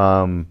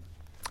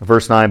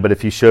 verse 9, but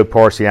if you show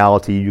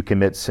partiality, you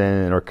commit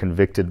sin and are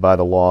convicted by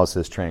the laws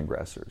as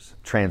transgressors.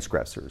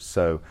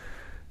 So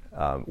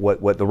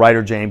what the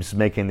writer James is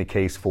making the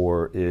case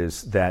for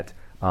is that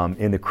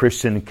in the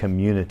Christian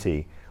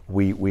community,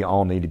 we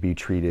all need to be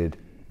treated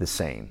the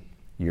same.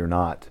 You're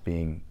not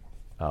being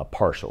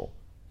partial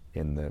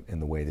in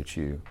the way that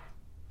you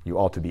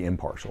ought to be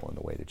impartial in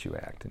the way that you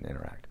act and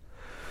interact.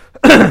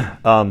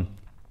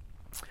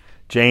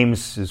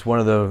 James is one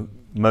of the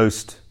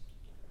most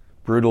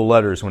brutal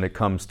letters when it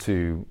comes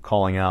to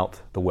calling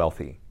out the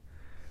wealthy,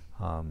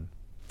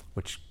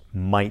 which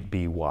might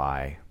be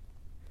why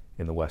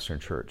in the Western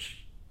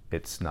Church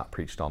it's not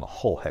preached on a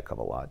whole heck of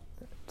a lot,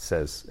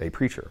 says a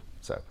preacher.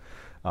 So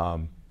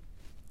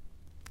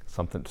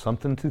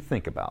something to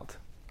think about,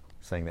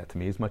 saying that to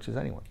me as much as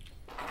anyone.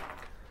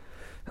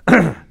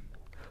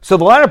 So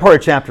the latter part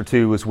of chapter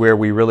 2 is where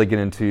we really get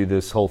into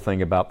this whole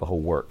thing about the whole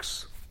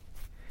works.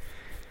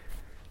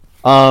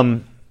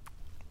 Take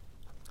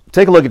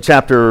a look at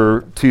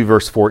chapter 2,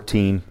 verse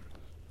 14,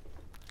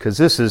 because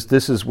this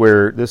is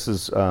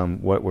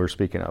what we're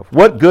speaking of.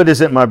 What good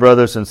is it, my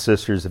brothers and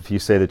sisters, if you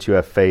say that you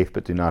have faith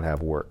but do not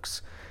have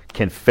works?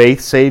 Can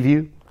faith save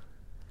you?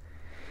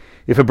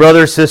 If a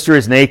brother or sister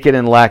is naked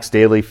and lacks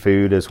daily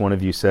food, as one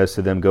of you says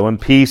to them, go in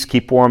peace,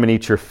 keep warm, and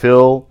eat your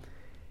fill,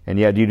 and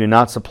yet you do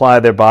not supply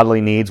their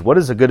bodily needs, what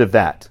is the good of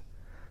that?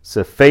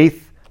 So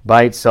faith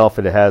by itself,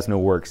 if it has no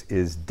works,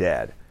 is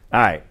dead.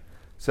 All right,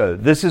 so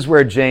this is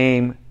where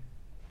James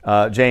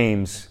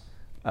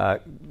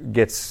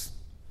gets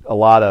a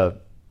lot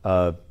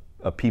of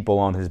people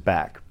on his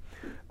back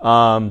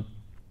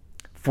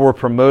for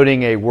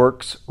promoting a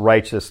works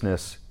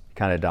righteousness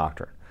kind of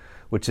doctrine,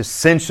 which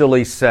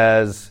essentially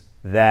says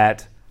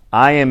that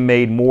I am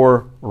made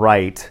more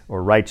right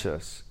or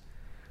righteous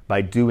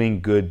by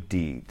doing good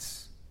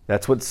deeds.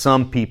 That's what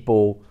some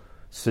people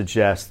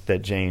suggest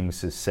that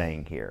James is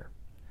saying here.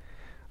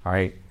 All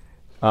right.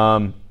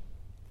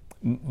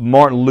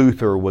 Martin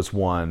Luther was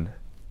one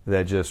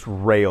that just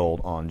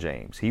railed on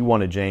James. He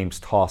wanted James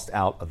tossed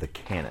out of the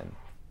canon.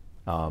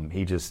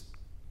 He just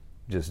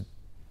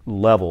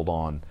leveled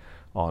on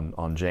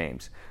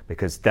James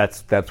because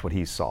that's what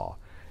he saw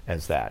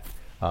as that.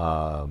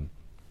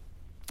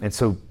 And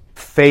so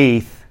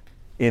faith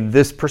in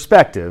this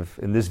perspective,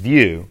 in this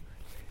view,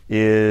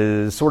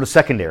 is sort of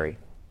secondary,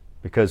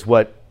 because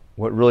what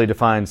really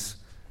defines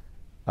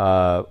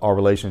our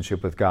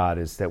relationship with God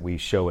is that we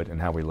show it in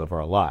how we live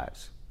our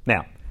lives.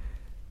 Now,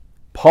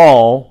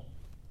 Paul,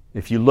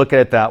 if you look at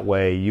it that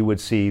way, you would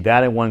see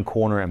that in one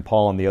corner and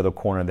Paul in the other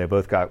corner. They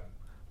both got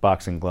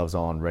boxing gloves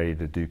on, ready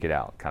to duke it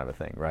out, kind of a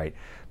thing, right?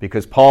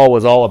 Because Paul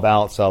was all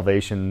about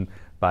salvation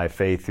by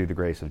faith through the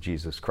grace of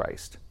Jesus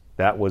Christ.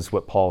 That was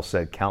what Paul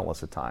said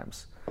countless of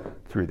times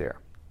through there,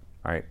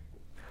 all right?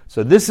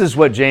 So this is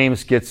what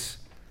James gets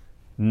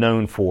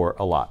known for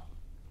a lot.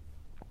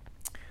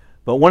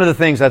 But one of the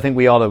things I think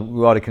we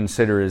ought to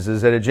consider is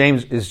that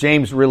is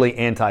James really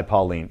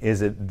anti-Pauline?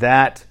 Is it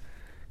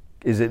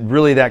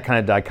really that kind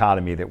of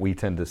dichotomy that we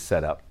tend to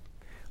set up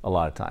a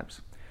lot of times?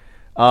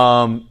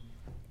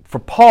 For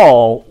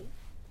Paul,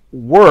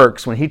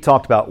 works, when he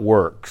talked about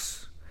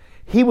works,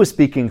 he was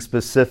speaking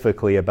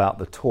specifically about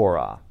the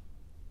Torah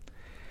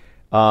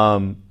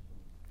and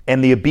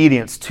the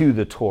obedience to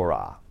the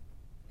Torah.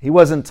 He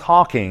wasn't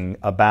talking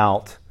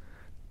about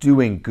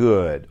doing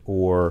good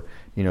or,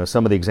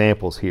 some of the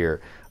examples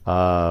here.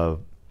 If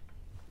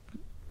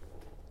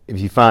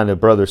you find a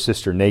brother or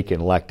sister naked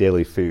and lack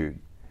daily food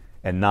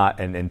and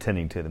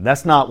tending to them.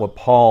 That's not what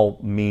Paul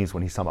means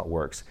when he's talking about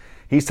works.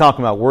 He's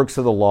talking about works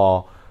of the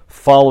law,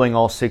 following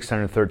all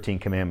 613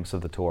 commandments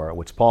of the Torah,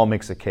 which Paul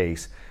makes a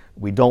case.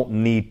 We don't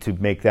need to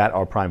make that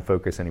our prime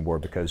focus anymore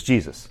because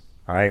Jesus,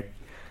 all right?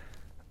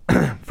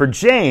 For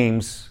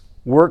James,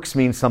 works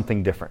means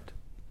something different.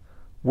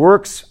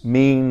 Works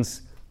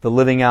means the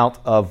living out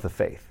of the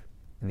faith.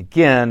 And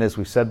again, as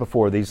we've said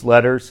before, these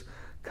letters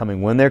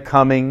coming when they're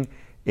coming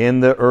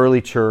in the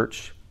early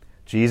church.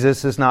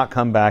 Jesus has not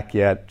come back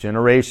yet.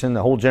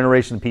 The whole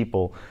generation of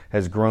people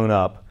has grown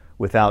up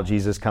without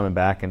Jesus coming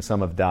back, and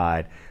some have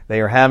died. They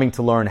are having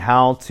to learn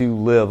how to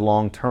live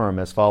long-term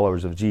as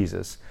followers of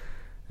Jesus.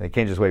 They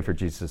can't just wait for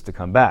Jesus to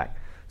come back.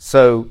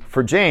 So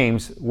for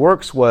James,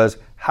 works was,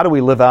 how do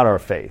we live out our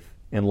faith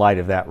in light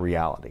of that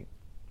reality?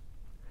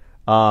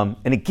 And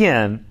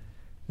again,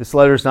 this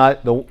letter is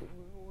not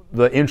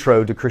the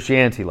intro to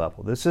Christianity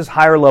level. This is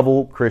higher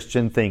level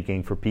Christian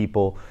thinking for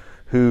people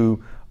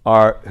who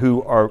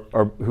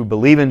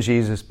believe in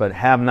Jesus but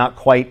have not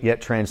quite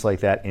yet translate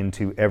that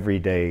into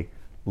everyday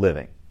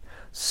living.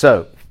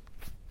 So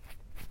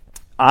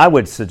I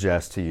would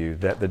suggest to you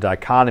that the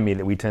dichotomy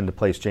that we tend to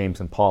place James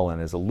and Paul in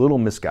is a little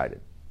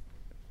misguided.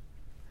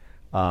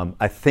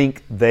 I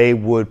think they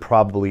would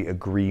probably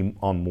agree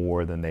on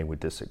more than they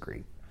would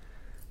disagree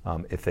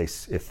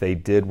if they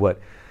did what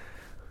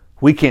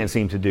we can't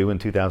seem to do in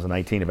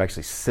 2019 of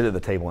actually sit at the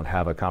table and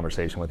have a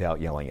conversation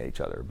without yelling at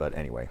each other. But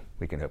anyway,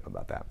 we can hope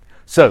about that.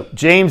 So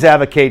James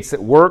advocates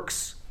that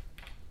works,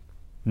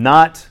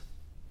 not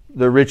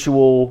the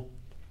ritual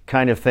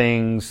kind of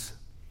things,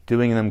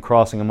 doing them,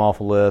 crossing them off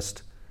a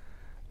list,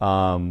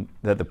 that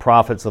the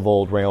prophets of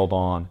old railed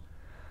on,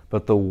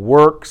 but the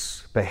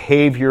works,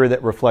 behavior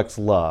that reflects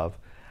love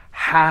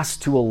has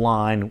to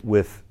align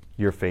with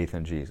your faith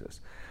in Jesus.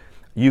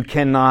 You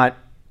cannot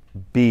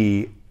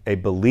be a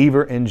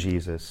believer in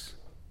Jesus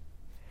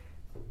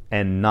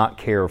and not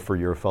care for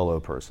your fellow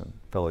person,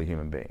 fellow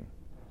human being.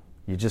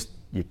 You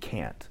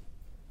can't.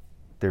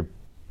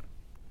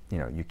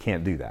 You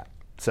can't do that.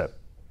 So,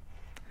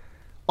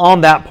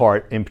 on that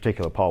part in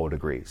particular, Paul would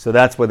agree. So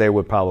that's where they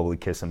would probably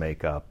kiss and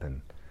make up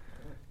and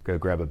go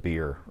grab a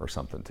beer or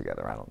something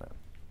together. I don't know.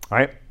 All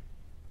right?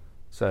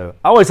 So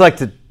I always like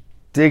to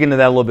dig into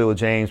that a little bit with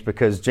James,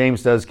 because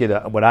James does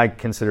get what I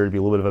consider to be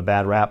a little bit of a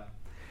bad rap.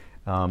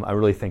 I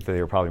really think that they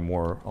are probably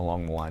more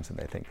along the lines than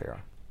they think they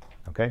are.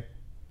 Okay?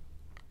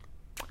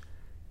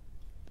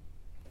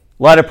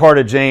 Latter part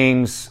of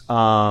James,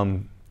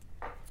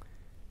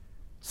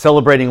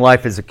 celebrating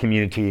life as a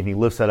community, and he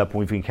lifts that up, and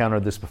we've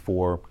encountered this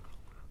before.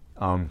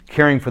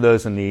 Caring for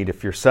those in need.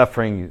 If you're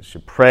suffering, you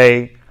should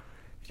pray.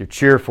 If you're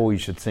cheerful, you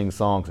should sing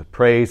songs of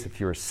praise. If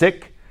you're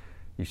sick,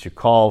 you should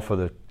call for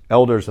the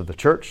elders of the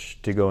church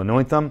to go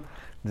anoint them.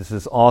 This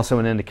is also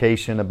an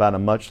indication about a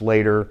much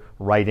later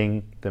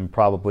writing than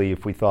probably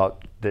if we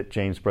thought that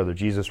James, brother of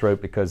Jesus,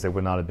 wrote, because there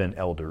would not have been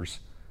elders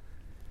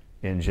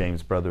in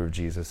James, brother of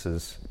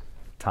Jesus'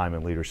 time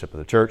and leadership of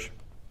the church.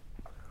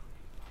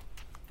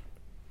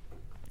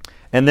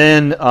 And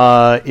then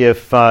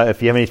if you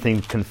have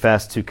anything to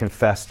confess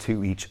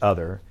to each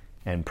other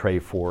and pray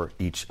for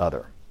each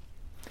other.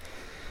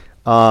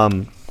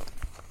 To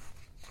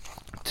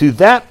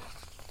that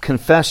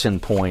confession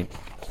point,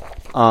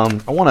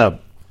 I want to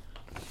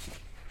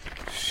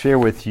share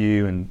with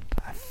you, and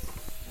I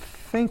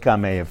think I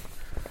may have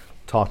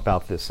talked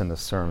about this in a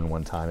sermon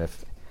one time.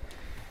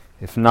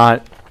 If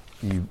not,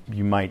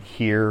 you might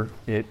hear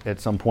it at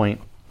some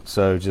point.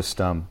 So just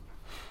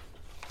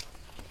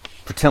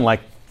pretend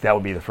like that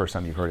would be the first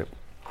time you've heard it.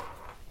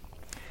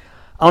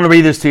 I want to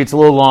read this to you. It's a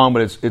little long,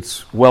 but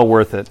it's well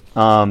worth it.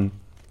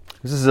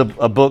 This is a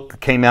book that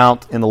came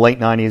out in the late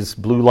 90s,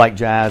 Blue Like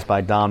Jazz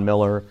by Don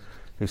Miller,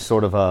 who's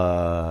sort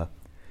of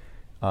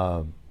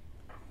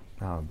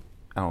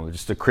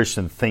just a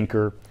Christian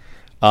thinker.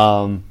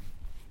 Don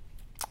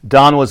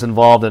was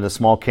involved in a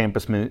small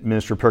campus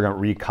ministry program at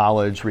Reed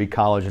College. Reed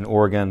College in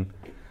Oregon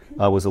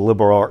was a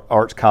liberal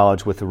arts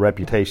college with a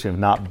reputation of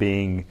not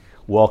being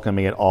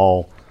welcoming at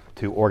all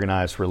to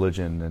organized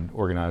religion and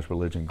organized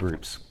religion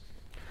groups.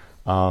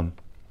 So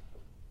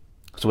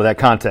with that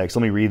context,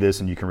 let me read this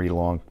and you can read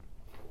along.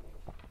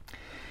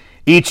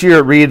 Each year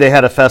at Reed, they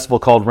had a festival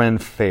called Ren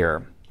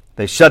Fair.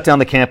 They shut down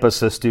the campus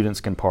so students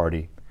can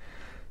party.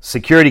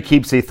 Security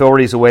keeps the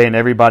authorities away and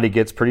everybody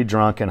gets pretty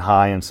drunk and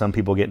high, and some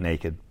people get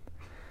naked.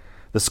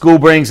 The school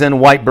brings in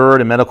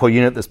Whitebird, a medical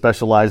unit that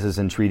specializes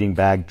in treating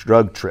bad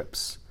drug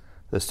trips.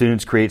 The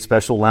students create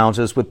special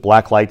lounges with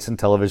black lights and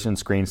television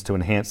screens to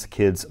enhance the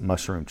kids'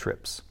 mushroom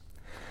trips.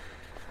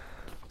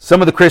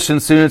 Some of the Christian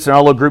students in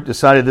our little group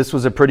decided this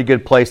was a pretty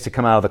good place to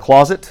come out of the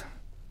closet,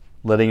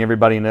 letting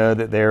everybody know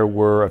that there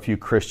were a few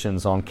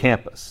Christians on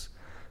campus.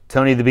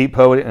 Tony the Beat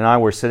Poet and I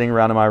were sitting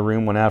around in my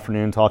room one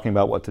afternoon talking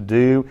about what to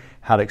do,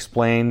 how to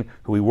explain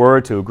who we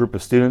were to a group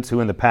of students who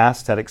in the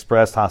past had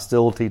expressed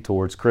hostility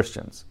towards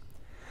Christians.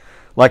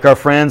 Like our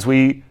friends,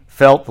 we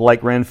felt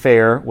like Ren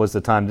Fair was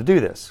the time to do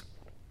this.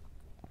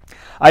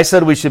 I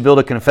said we should build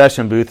a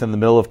confession booth in the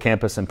middle of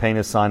campus and paint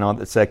a sign on it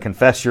that said,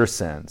 "Confess your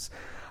sins."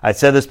 I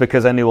said this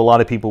because I knew a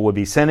lot of people would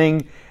be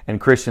sinning, and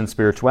Christian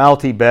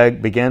spirituality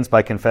begins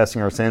by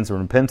confessing our sins and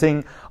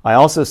repenting. I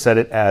also said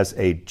it as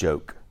a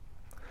joke.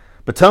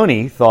 But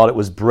Tony thought it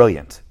was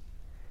brilliant.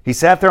 He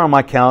sat there on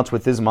my couch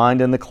with his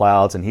mind in the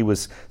clouds, and he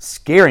was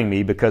scaring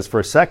me because for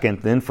a second,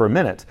 then for a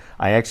minute,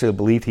 I actually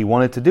believed he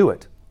wanted to do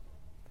it.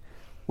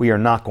 "We are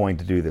not going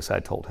to do this," I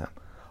told him.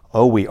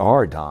 "Oh, we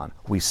are, Don.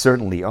 We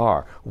certainly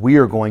are. We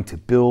are going to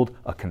build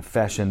a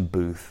confession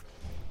booth."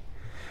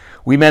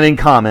 We met in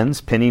Commons,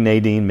 Penny,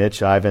 Nadine,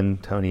 Mitch, Ivan,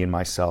 Tony, and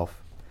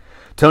myself.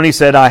 Tony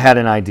said I had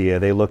an idea.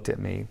 They looked at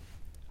me.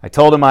 I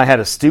told him I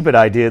had a stupid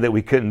idea that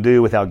we couldn't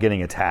do without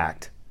getting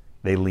attacked.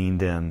 They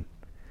leaned in.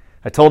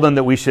 I told them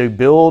that we should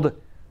build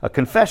a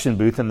confession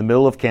booth in the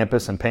middle of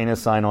campus and paint a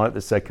sign on it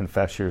that said,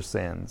 "Confess your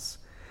sins."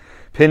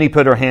 Penny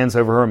put her hands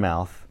over her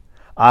mouth.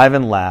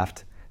 Ivan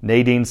laughed.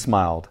 Nadine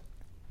smiled.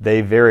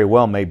 "They very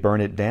well may burn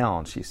it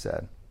down," she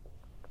said.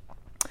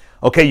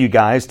 "Okay, you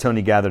guys,"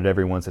 Tony gathered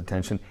everyone's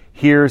attention.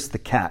 "Here's the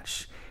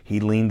catch." He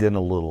leaned in a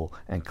little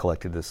and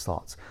collected his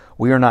thoughts.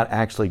 "We are not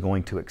actually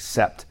going to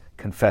accept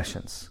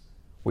confessions."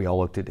 We all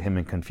looked at him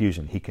in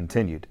confusion. He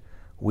continued,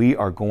 "We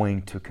are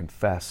going to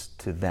confess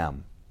to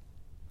them.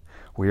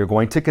 We are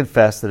going to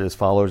confess that as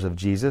followers of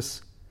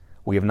Jesus,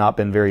 we have not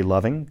been very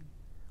loving,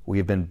 we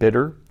have been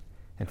bitter,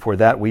 and for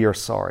that we are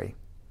sorry.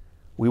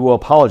 We will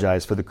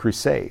apologize for the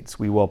crusades.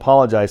 We will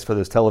apologize for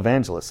those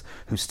televangelists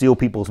who steal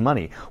people's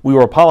money. We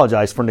will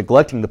apologize for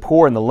neglecting the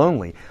poor and the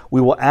lonely.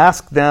 We will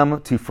ask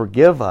them to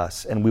forgive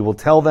us, and we will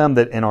tell them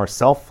that in our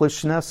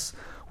selfishness,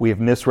 we have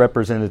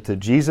misrepresented to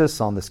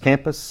Jesus on this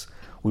campus.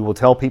 We will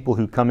tell people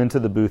who come into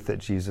the booth that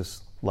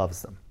Jesus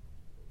loves them.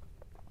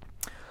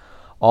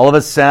 All of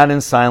us sat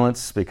in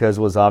silence because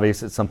it was obvious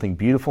that something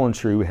beautiful and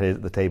true had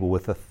hit the table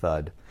with a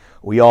thud.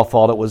 We all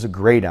thought it was a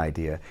great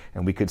idea,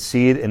 and we could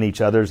see it in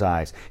each other's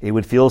eyes. It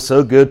would feel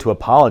so good to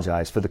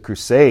apologize for the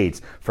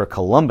Crusades, for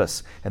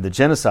Columbus, and the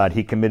genocide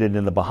he committed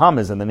in the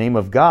Bahamas in the name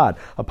of God.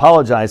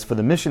 Apologize for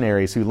the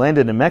missionaries who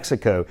landed in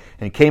Mexico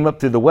and came up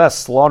through the West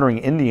slaughtering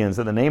Indians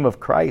in the name of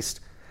Christ.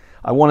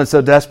 I wanted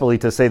so desperately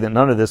to say that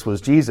none of this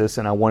was Jesus,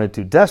 and I wanted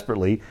to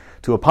desperately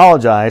to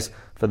apologize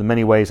for the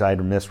many ways I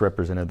had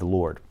misrepresented the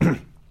Lord.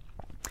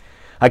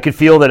 I could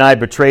feel that I had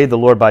betrayed the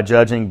Lord by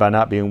judging, by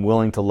not being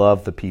willing to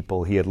love the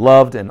people he had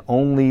loved, and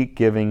only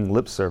giving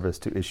lip service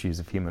to issues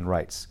of human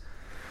rights.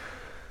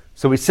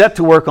 So we set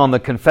to work on the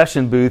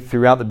confession booth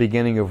throughout the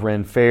beginning of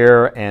Ren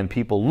Fair, and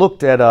people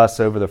looked at us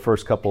over the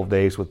first couple of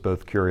days with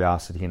both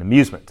curiosity and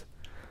amusement.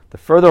 The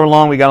further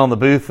along we got on the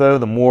booth, though,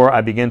 the more I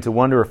began to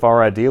wonder if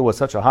our idea was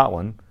such a hot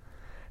one.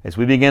 As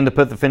we began to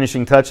put the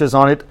finishing touches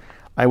on it,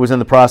 I was in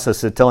the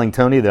process of telling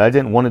Tony that I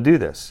didn't want to do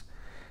this.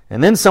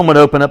 And then someone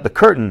opened up the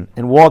curtain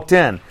and walked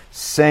in,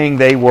 saying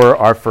they were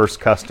our first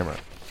customer.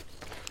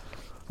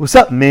 "What's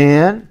up,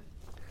 man?"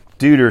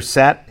 Duder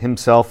sat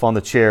himself on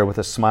the chair with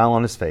a smile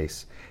on his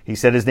face. He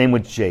said his name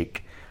was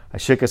Jake. I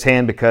shook his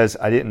hand because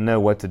I didn't know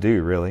what to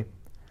do, really.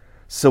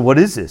 "So what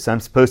is this?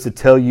 I'm supposed to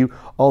tell you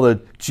all the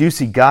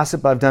juicy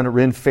gossip I've done at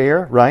Ren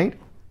Fair, right?"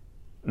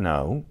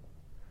 "No."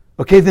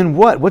 "Okay, then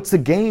what? What's the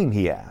game?"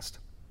 he asked.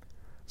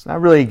 "It's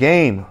not really a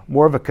game,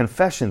 more of a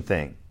confession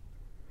thing."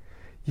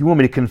 "You want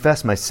me to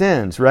confess my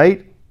sins,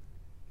 right?"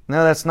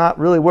 "No, that's not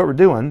really what we're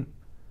doing."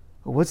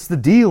 "What's the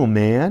deal,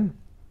 man?"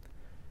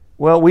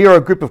 "Well, we are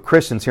a group of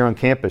Christians here on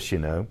campus, you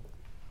know."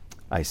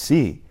 "I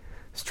see.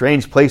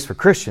 Strange place for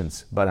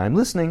Christians, but I'm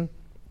listening."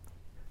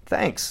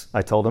 "Thanks,"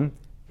 I told him.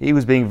 He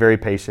was being very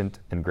patient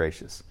and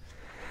gracious.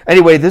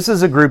 Anyway, this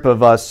is a group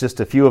of us,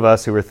 just a few of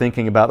us, who are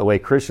thinking about the way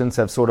Christians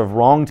have sort of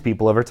wronged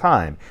people over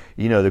time.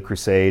 You know, the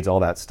Crusades, all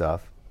that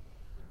stuff.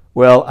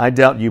 "Well, I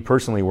doubt you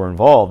personally were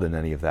involved in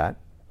any of that."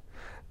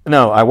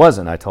 "No, I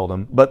wasn't," I told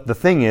him. "But the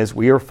thing is,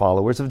 we are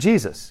followers of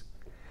Jesus.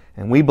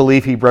 And we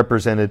believe he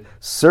represented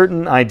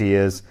certain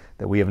ideas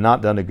that we have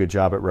not done a good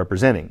job at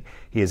representing.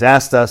 He has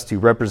asked us to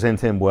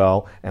represent him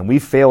well, and we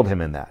failed him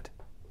in that."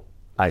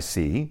 "I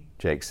see,"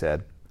 Jake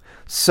said.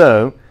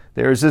 "So,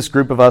 there is this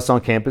group of us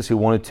on campus who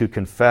wanted to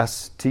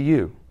confess to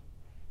you."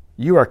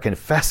 "You are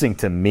confessing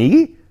to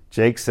me?"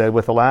 Jake said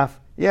with a laugh.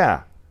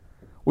 "Yeah.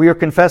 We are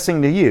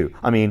confessing to you.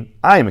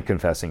 I am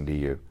confessing to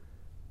you."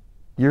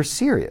 "You're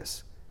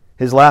serious?"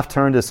 His laugh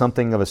turned to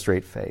something of a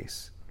straight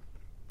face.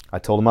 I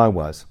told him I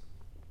was.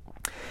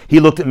 He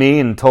looked at me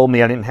and told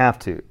me I didn't have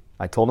to.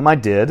 I told him I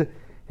did,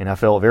 and I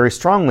felt very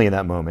strongly in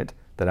that moment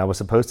that I was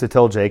supposed to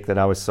tell Jake that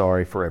I was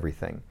sorry for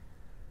everything.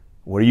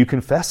 "What are you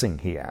confessing?"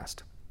 he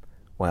asked.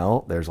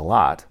 "Well, there's a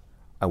lot.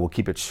 I will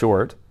keep it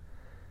short.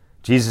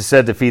 Jesus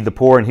said to feed the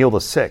poor and heal the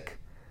sick.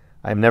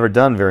 I have never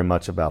done very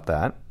much about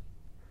that.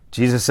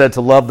 Jesus said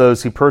to love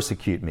those who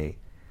persecute me.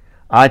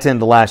 I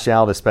tend to lash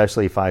out,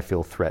 especially if I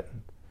feel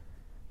threatened.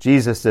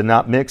 Jesus did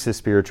not mix his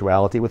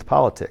spirituality with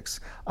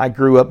politics. I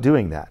grew up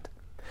doing that.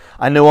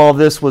 I know all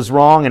this was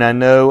wrong, and I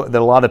know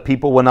that a lot of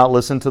people will not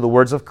listen to the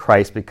words of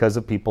Christ because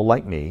of people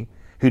like me,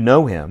 who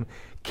know him,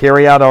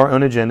 carry out our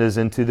own agendas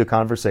into the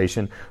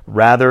conversation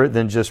rather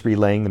than just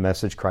relaying the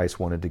message Christ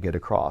wanted to get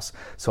across.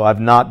 So I've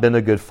not been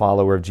a good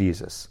follower of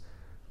Jesus.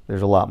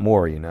 There's a lot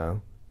more, you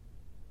know."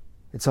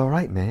 "It's all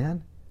right,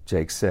 man,"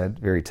 Jake said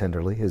very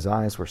tenderly. His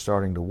eyes were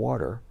starting to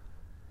water.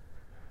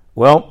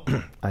 "Well,"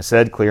 I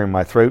said, clearing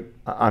my throat,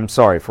 "I'm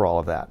sorry for all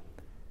of that."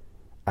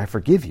 "I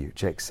forgive you,"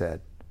 Jake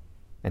said,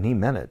 and he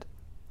meant it.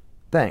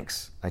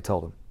 "Thanks," I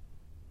told him.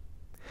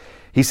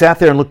 He sat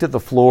there and looked at the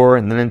floor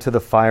and then into the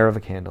fire of a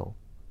candle.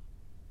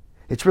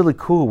 "It's really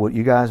cool what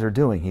you guys are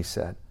doing," he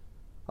said.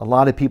 "A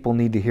lot of people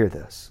need to hear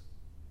this."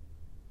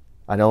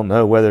 "I don't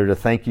know whether to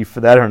thank you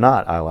for that or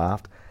not," I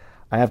laughed.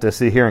 "I have to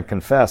sit here and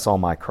confess all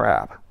my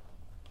crap."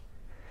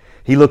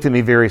 He looked at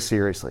me very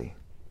seriously.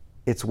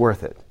 "It's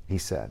worth it," he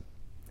said.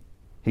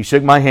 He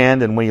shook my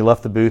hand, and when he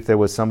left the booth, there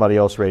was somebody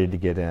else ready to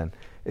get in.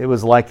 It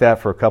was like that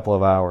for a couple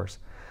of hours.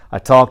 I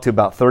talked to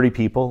about 30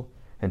 people,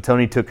 and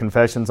Tony took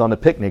confessions on the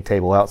picnic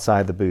table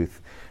outside the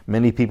booth.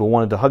 Many people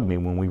wanted to hug me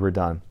when we were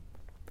done.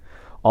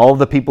 All of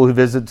the people who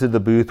visited the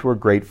booth were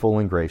grateful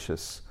and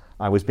gracious.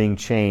 I was being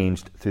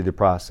changed through the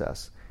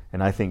process,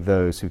 and I think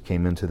those who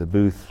came into the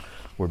booth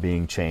were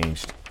being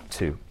changed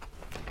too.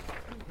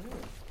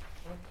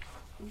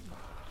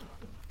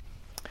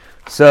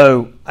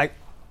 So I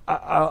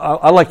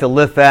like to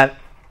lift that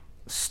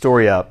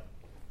story up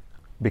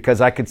because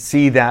I could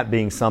see that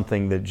being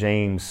something that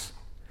James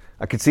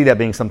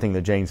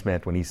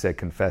meant when he said,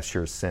 "Confess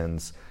your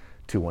sins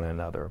to one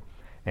another,"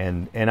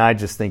 and I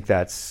just think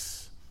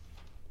that's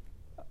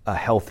a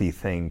healthy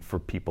thing for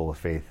people of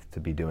faith to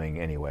be doing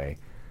anyway.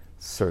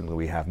 Certainly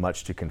we have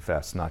much to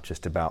confess, not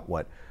just about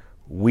what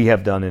we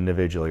have done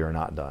individually or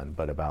not done,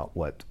 but about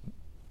what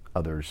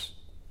others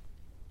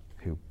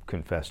who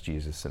confess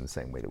Jesus in the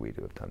same way that we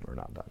do have done or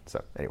not done.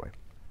 So anyway,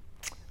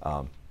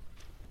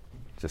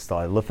 just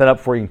thought I'd lift that up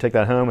for you. You can take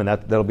that home, and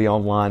that'll be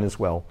online as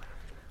well,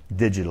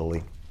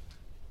 digitally.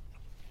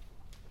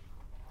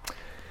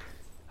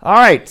 All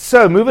right,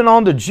 so moving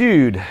on to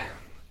Jude.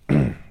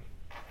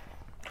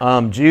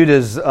 Jude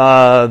is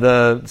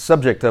the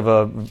subject of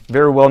a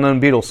very well-known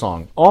Beatles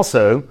song.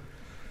 Also,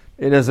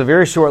 it is a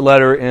very short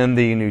letter in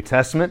the New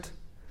Testament.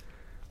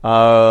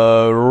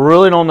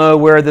 Really don't know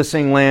where this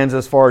thing lands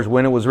as far as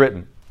when it was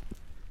written.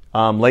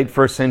 Late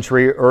 1st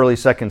century, early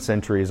 2nd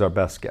century is our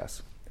best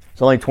guess.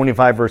 It's only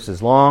 25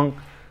 verses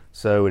long,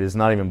 so it is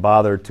not even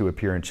bothered to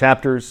appear in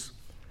chapters.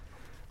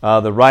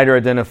 The writer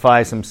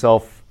identifies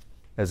himself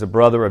as a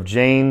brother of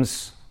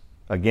James.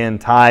 Again,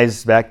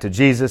 ties back to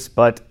Jesus,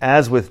 but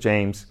as with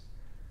James,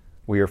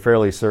 we are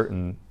fairly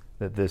certain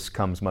that this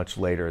comes much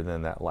later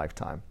than that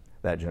lifetime,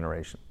 that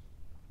generation.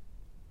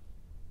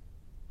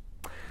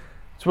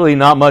 It's really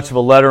not much of a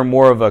letter,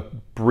 more of a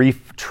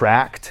brief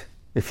tract,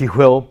 if you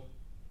will,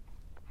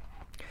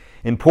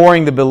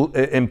 imploring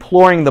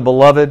the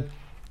beloved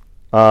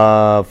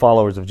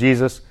followers of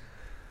Jesus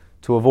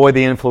to avoid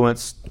the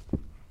influence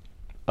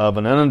of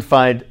an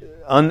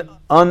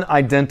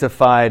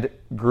unidentified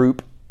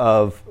group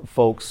of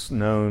folks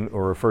known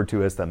or referred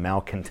to as the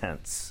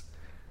malcontents,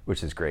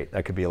 which is great.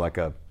 That could be like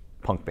a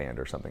punk band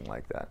or something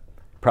like that.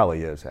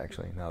 Probably is,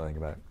 actually, now that I think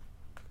about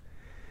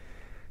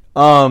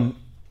it.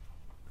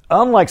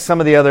 Unlike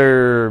some of the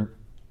other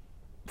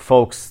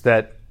folks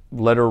that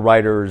letter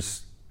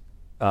writers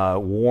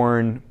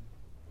warn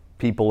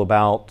people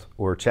about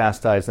or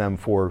chastise them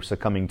for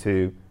succumbing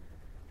to,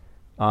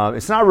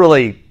 it's not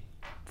really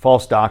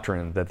false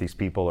doctrine that these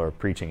people are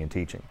preaching and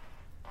teaching.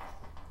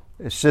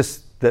 It's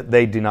just that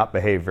they do not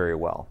behave very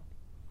well.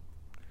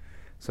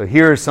 So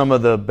here are some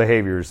of the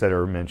behaviors that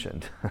are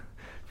mentioned.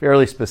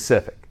 Fairly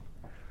specific.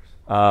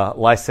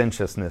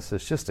 Licentiousness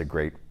is just a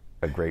great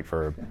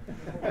verb.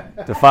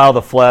 Defile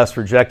the flesh,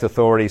 reject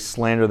authority,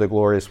 slander the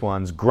glorious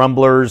ones,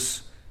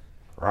 grumblers,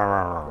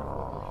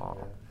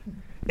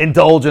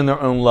 indulge in their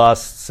own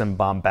lusts, and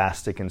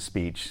bombastic in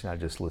speech. I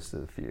just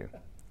listed a few.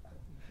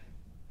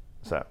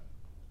 So,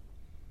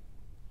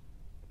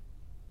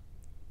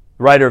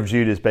 the writer of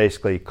Jude is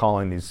basically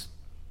calling these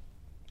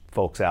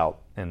folks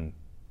out, and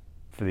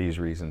for these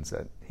reasons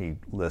that he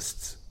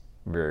lists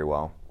very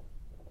well.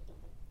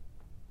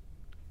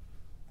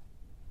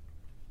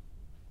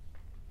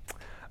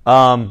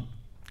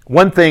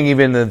 One thing,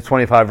 even in the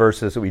 25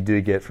 verses that we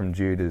do get from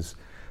Jude, is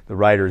the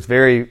writer is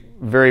very,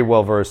 very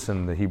well versed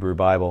in the Hebrew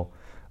Bible.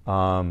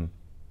 So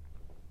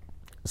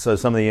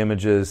some of the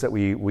images that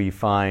we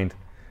find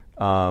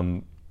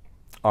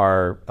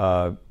are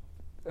a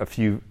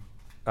few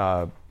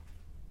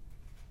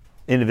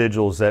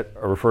individuals that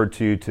are referred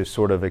to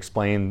sort of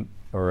explain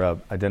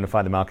or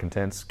identify the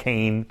malcontents.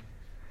 Cain,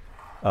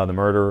 the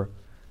murderer,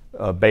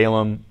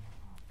 Balaam,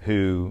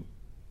 who,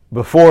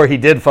 before he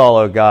did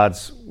follow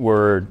God's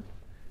word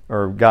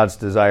or God's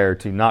desire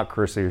to not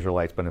curse the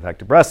Israelites, but in fact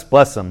to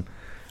bless them,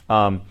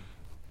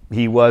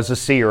 he was a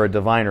seer, a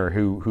diviner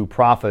who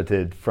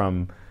profited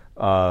from,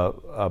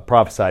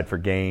 prophesied for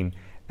gain,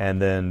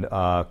 and then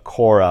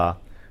Korah,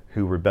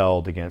 who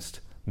rebelled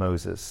against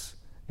Moses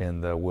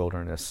in the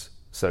wilderness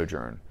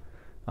sojourn.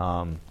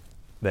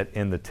 That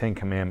in the Ten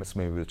Commandments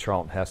movie with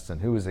Charlton Heston,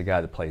 who was the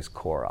guy that plays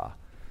Korah?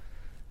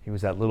 He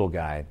was that little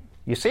guy.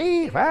 You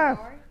see?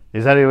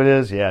 Is that who it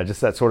is? Yeah,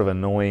 just that sort of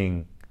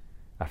annoying,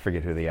 I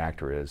forget who the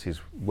actor is. He's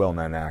a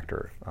well-known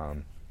actor.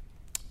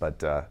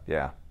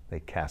 Yeah, they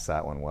cast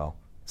that one well.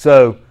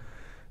 So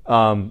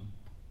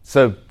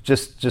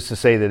just to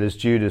say that as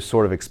Jude is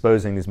sort of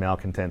exposing these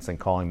malcontents and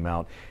calling them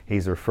out,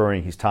 he's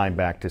tying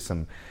back to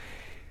some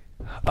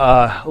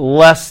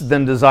less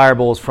than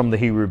desirables from the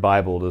Hebrew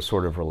Bible to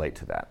sort of relate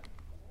to that.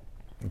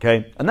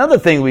 Okay. Another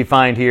thing we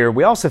find here,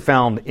 we also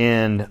found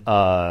in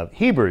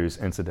Hebrews,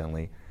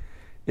 incidentally,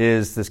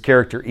 is this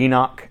character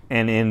Enoch.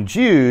 And in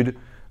Jude,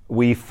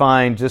 we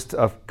find just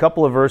a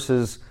couple of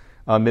verses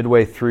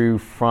midway through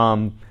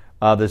from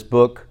this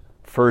book,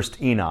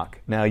 First Enoch.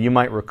 Now, you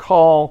might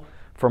recall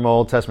from our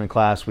Old Testament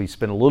class, we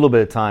spent a little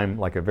bit of time,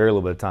 like a very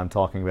little bit of time,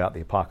 talking about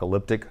the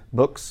apocalyptic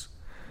books.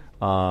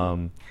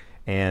 And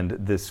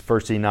this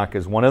First Enoch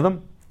is one of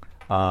them.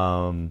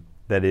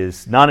 That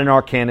is not in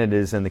our canon, it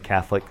is in the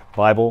Catholic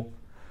Bible.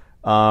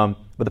 But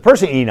the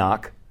person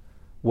Enoch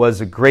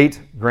was a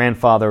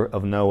great-grandfather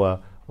of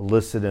Noah,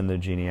 listed in the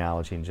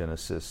genealogy in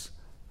Genesis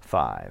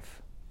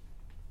 5.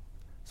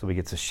 So we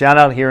get to shout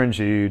out here in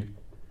Jude,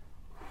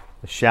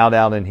 a shout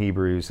out in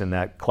Hebrews, and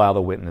that cloud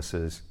of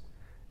witnesses,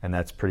 and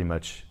that's pretty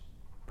much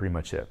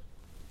it.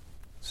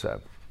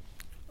 So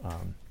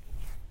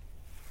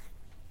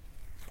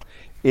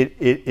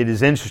it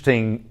is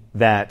interesting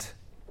that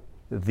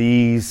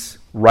these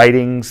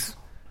writings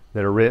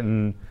that are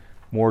written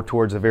more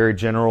towards a very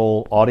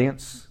general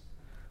audience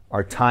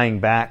are tying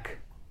back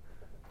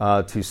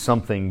to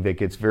something that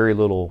gets very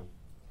little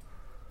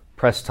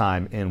press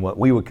time in what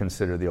we would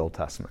consider the Old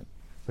Testament.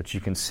 But you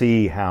can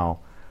see how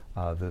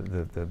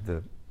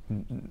the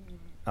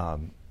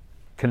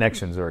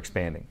connections are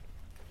expanding.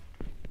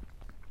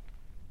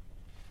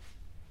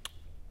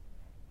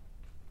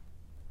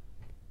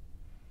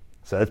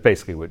 So that's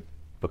basically what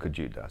Book of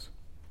Jude does.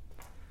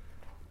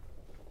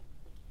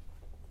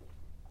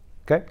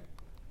 Okay,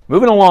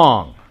 moving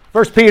along.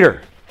 1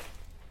 Peter.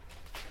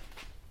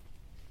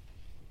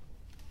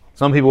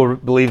 Some people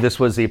believe this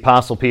was the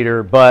Apostle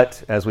Peter,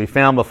 but as we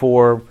found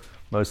before,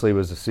 mostly it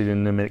was a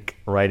pseudonymic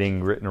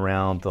writing written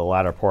around the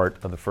latter part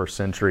of the first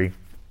century,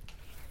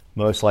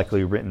 most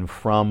likely written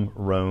from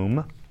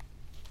Rome.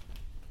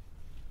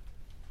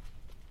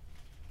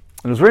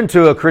 It was written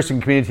to a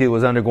Christian community that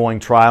was undergoing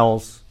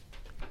trials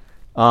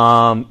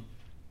that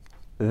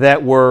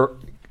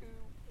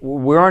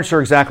we aren't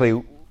sure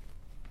exactly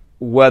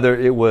whether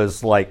it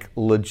was like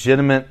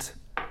legitimate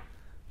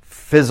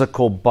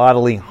physical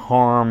bodily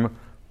harm,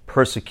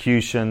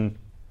 persecution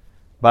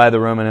by the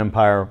Roman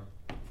Empire,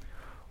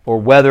 or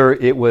whether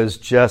it was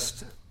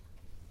just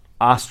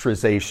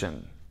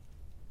ostracization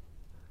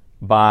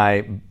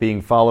by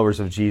being followers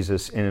of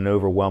Jesus in an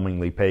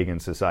overwhelmingly pagan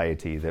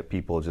society that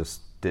people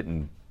just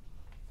didn't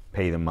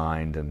pay the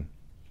mind and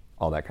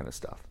all that kind of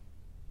stuff.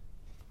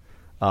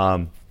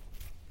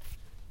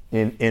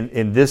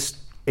 In this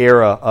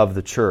era of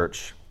the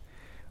church,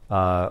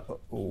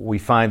 we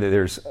find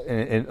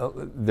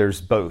that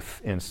there's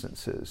both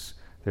instances.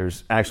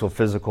 There's actual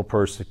physical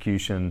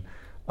persecution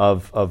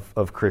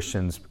of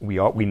Christians.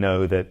 We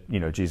know that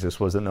Jesus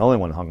wasn't the only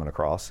one hung on a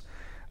cross,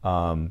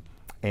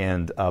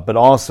 but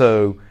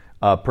also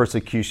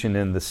persecution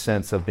in the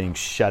sense of being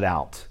shut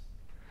out,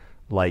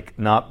 like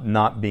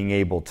not being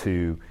able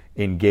to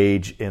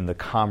engage in the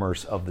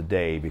commerce of the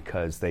day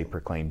because they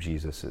proclaim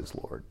Jesus as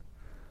Lord.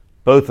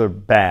 Both are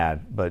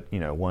bad, but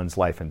one's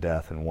life and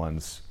death, and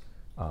one's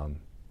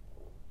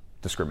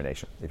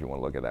discrimination, if you want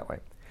to look at it that way.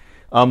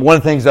 One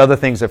of the other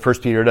things that 1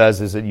 Peter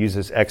does is it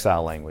uses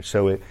exile language.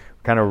 So it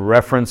kind of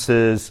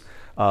references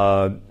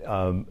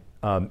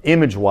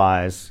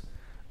image-wise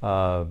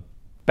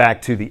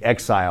back to the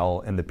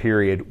exile in the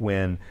period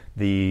when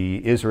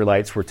the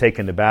Israelites were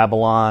taken to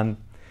Babylon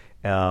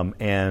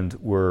and they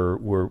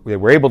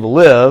were able to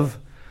live.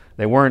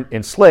 They weren't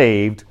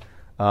enslaved,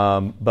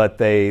 but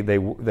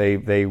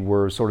they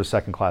were sort of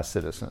second-class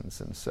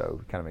citizens, and so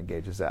it kind of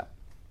engages that.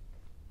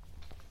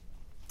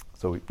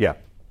 So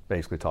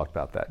basically talked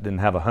about that. Didn't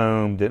have a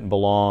home, didn't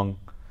belong.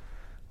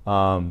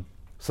 So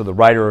the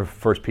writer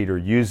of 1 Peter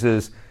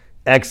uses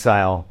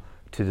exile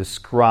to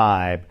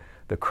describe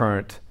the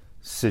current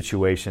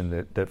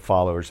situation that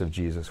followers of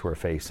Jesus were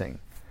facing.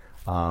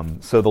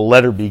 So the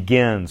letter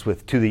begins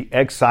with, to the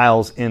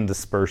exiles in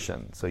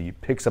dispersion. So he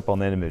picks up on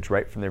that image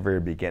right from the very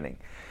beginning.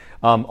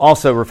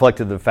 Also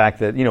reflected the fact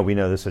that, we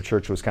know this, the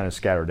church was kind of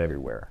scattered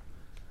everywhere,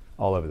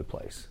 all over the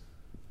place.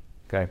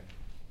 Okay?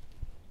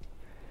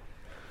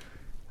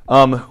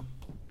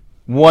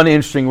 One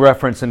interesting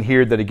reference in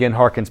here that again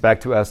harkens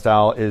back to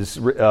exile is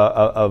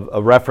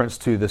a reference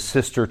to the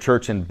sister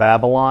church in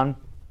Babylon.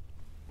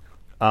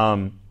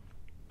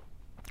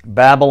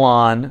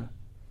 Babylon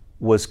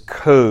was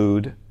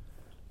code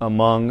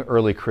among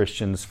early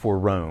Christians for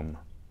Rome.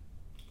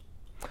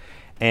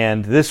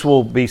 And this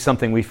will be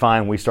something we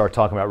find when we start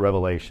talking about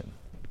Revelation.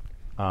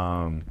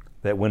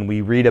 That when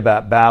we read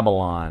about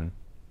Babylon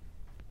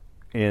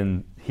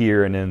in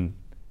here and in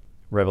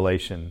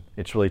Revelation,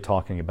 it's really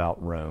talking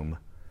about Rome.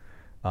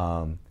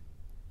 But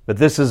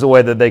this is a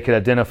way that they could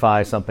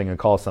identify something and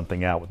call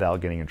something out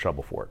without getting in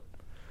trouble for it,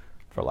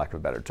 for lack of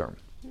a better term.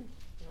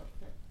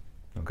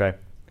 Okay?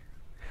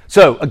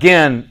 So,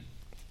 again,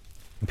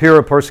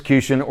 imperial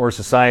persecution or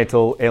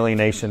societal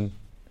alienation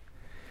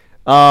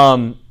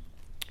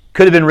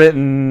could have been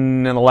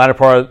written in the latter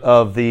part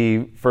of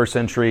the first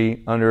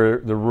century under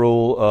the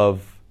rule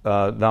of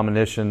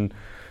Domitian,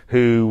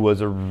 who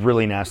was a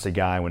really nasty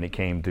guy when it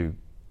came to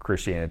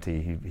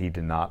Christianity. He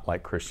did not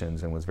like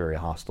Christians and was very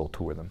hostile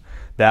toward them.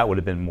 That would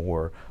have been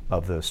more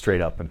of the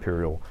straight-up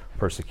imperial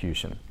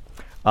persecution.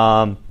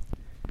 On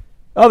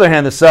the other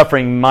hand, the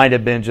suffering might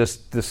have been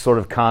just this sort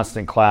of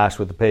constant clash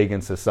with the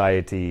pagan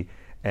society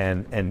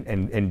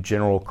and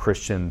general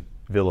Christian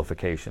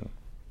vilification.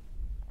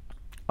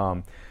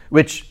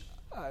 Which,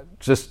 I'm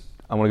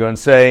going to go ahead and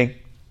say,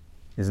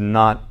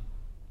 the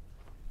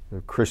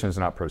Christians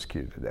are not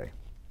persecuted today.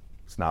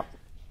 It's not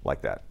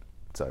like that.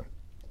 So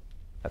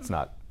that's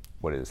not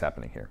what is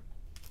happening here.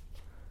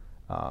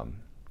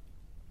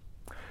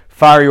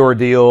 Fiery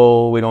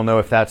ordeal, we don't know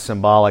if that's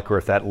symbolic or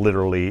if that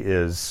literally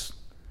is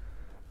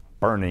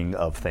burning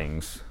of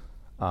things.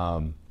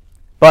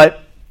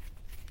 But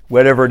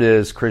whatever it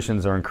is,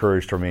 Christians are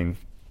encouraged to remain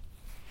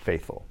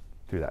faithful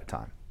through that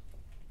time.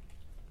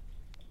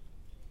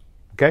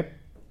 Okay?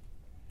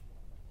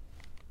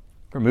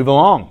 We're moving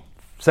along.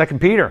 2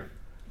 Peter.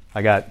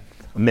 I got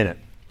a minute.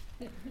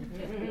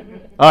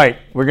 All right,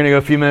 we're going to go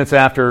a few minutes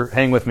after.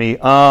 Hang with me.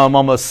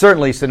 Almost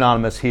certainly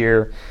synonymous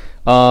here.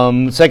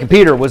 2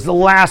 Peter was the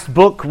last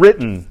book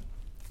written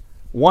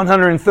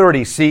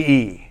 130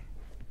 CE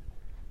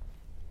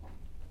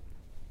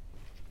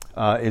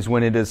is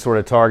when it is sort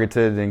of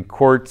targeted and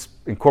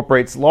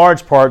incorporates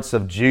large parts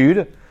of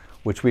Jude,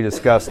 which we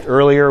discussed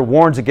earlier,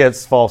 warns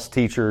against false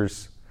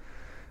teachers.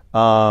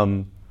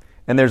 And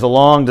there's a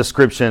long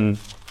description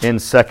in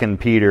 2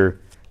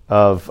 Peter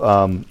of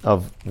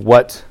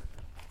what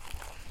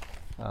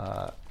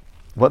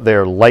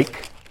they're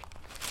like.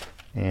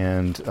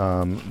 And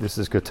this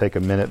is going to take a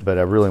minute, but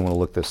I really want to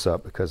look this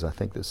up because I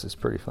think this is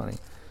pretty funny.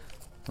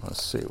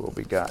 Let's see what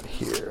we got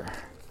here.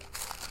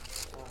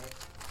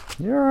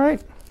 You all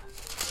right?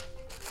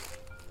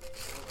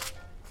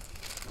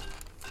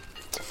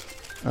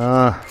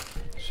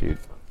 Shoot.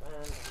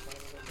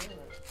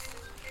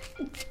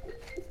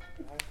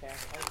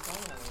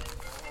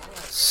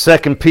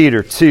 2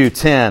 Peter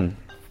 2:10.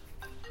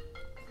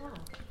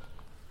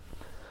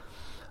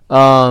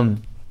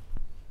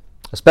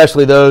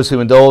 Especially those who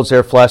indulge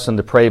their flesh in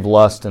depraved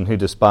lust and who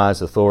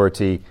despise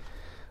authority.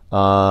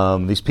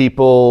 These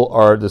people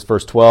are, this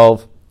verse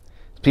 12,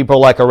 people are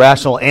like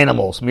irrational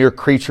animals, mere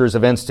creatures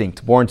of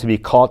instinct, born to be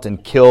caught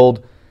and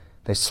killed.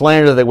 They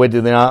slander that way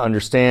do they not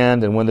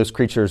understand, and when those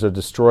creatures are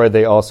destroyed,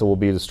 they also will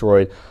be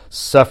destroyed,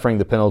 suffering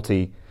the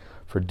penalty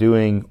for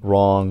doing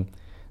wrong.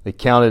 They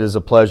count it as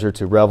a pleasure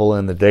to revel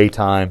in the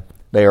daytime.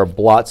 They are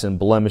blots and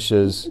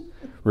blemishes,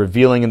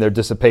 revealing in their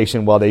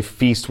dissipation while they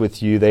feast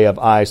with you. They have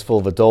eyes full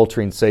of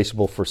adultery,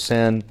 insatiable for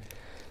sin.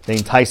 They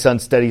entice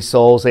unsteady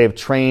souls. They have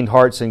trained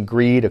hearts in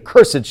greed,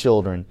 accursed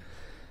children.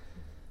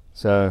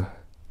 So,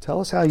 tell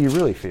us how you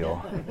really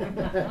feel.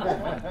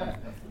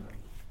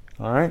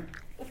 All right.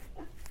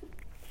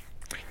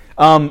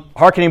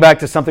 Harkening back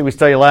to something we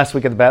studied last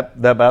week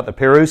about the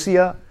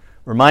parousia,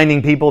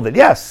 reminding people that,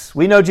 yes,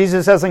 we know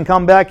Jesus hasn't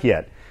come back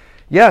yet.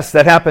 Yes,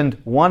 that happened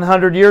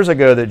 100 years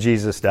ago that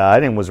Jesus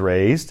died and was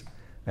raised,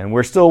 and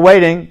we're still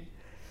waiting.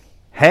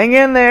 Hang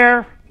in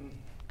there.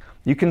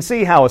 You can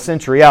see how a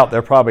century out,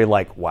 they're probably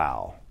like,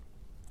 wow,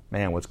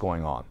 man, what's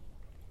going on?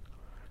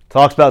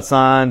 Talks about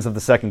signs of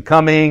the second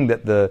coming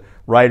that the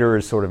writer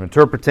is sort of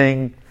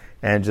interpreting,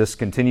 and just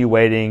continue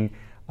waiting,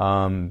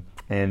 and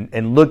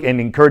look and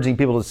encouraging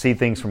people to see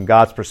things from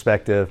God's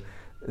perspective.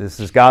 This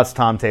is God's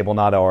timetable,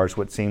 not ours.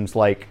 What seems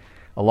like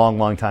a long,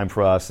 long time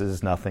for us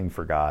is nothing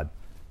for God.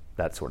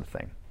 That sort of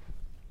thing.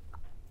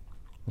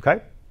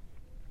 Okay?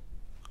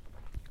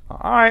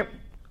 All right.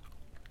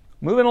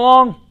 Moving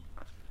along.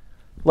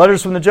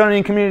 Letters from the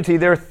Joannine community.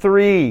 There are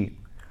 3.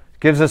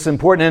 Gives us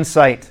important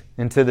insight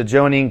into the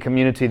Joannine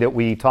community that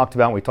we talked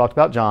about. We talked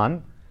about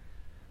John.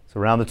 So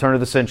around the turn of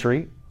the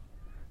century,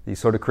 these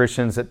sort of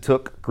Christians that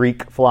took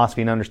Greek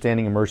philosophy and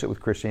understanding and merged it with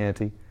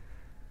Christianity.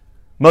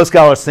 Most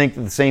scholars think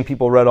that the same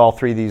people read all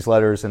 3 of these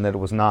letters and that it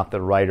was not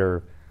the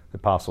writer, the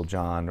Apostle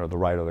John, or the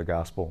writer of the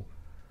Gospel.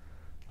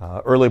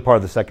 Early part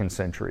of the 2nd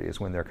century is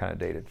when they're kind of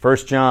dated. 1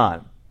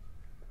 John.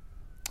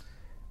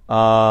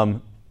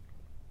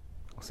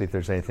 Let's see if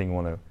there's anything you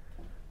want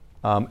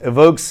to...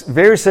 evokes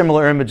very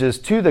similar images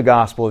to the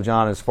Gospel of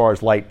John as far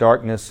as light,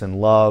 darkness,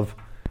 and love.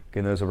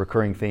 Again, those are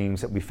recurring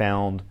themes that we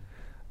found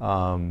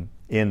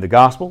in the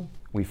Gospel.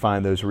 We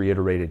find those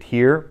reiterated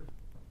here.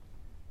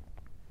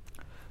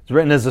 It's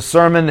written as a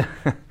sermon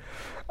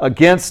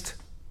against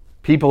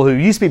people who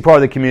used to be part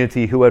of the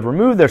community who had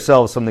removed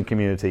themselves from the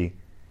community,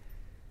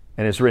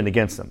 and it's written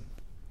against them.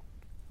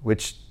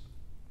 Which,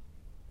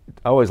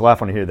 I always laugh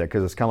when I hear that,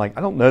 because it's kind of like,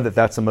 I don't know that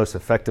that's the most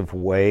effective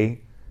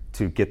way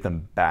to get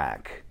them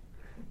back.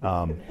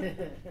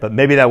 But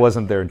maybe that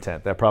wasn't their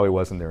intent. That probably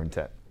wasn't their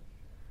intent.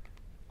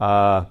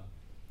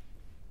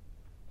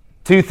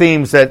 2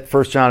 themes that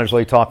 1 John is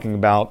really talking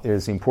about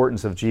is the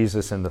importance of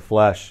Jesus in the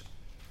flesh.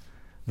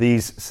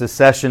 These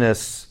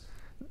secessionists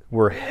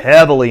were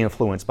heavily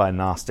influenced by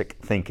Gnostic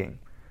thinking,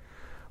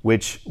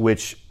 which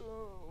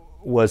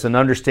was an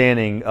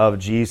understanding of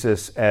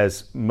Jesus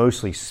as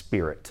mostly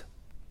spirit.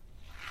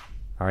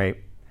 All right?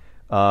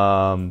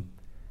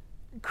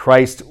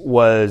 Christ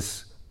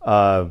was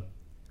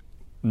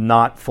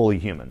not fully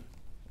human.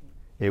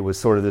 It was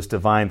sort of this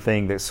divine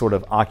thing that sort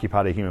of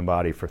occupied a human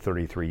body for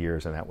 33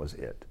 years, and that was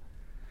it.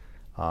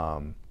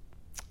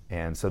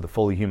 And so the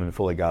fully human,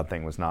 fully God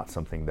thing was not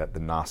something that the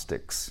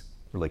Gnostics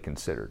really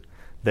considered.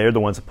 They're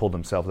the ones that pulled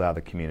themselves out of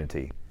the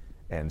community,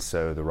 and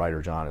so the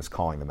writer John is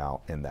calling them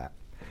out in that,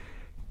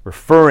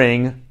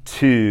 referring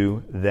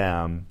to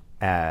them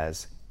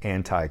as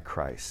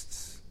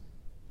antichrists.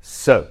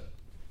 So,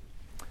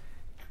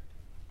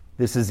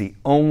 this is the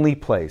only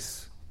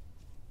place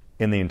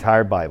in the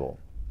entire Bible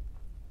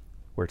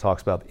where it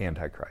talks about the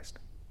Antichrist.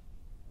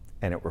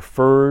 And it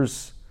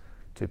refers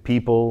to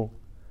people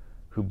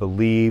who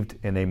believed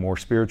in a more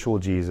spiritual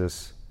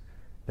Jesus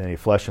than a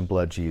flesh and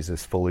blood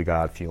Jesus, fully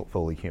God,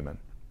 fully human.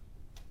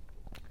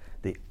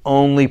 The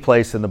only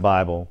place in the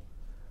Bible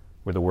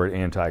where the word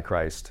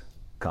Antichrist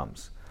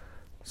comes.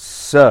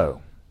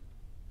 So,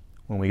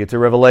 when we get to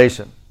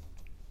Revelation,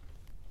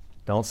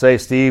 don't say,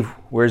 Steve,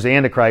 where's the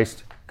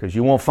Antichrist? Because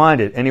you won't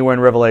find it anywhere in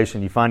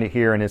Revelation. You find it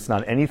here, and it's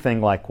not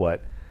anything like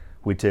what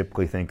we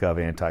typically think of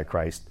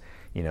Antichrist.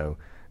 You know,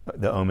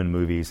 the Omen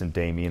movies and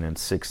Damien and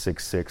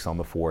 666 on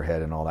the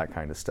forehead and all that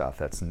kind of stuff.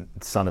 That's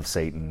son of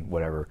Satan,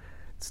 whatever.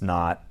 It's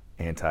not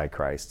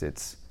Antichrist.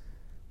 It's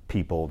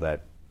people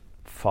that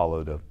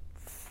follow the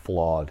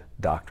flawed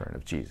doctrine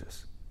of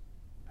Jesus.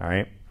 All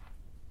right?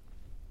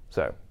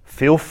 So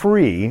feel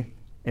free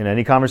in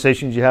any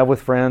conversations you have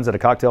with friends at a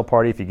cocktail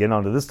party, if you get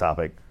onto this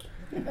topic,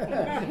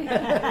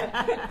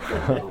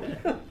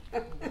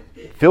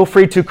 feel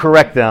free to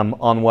correct them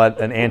on what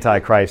an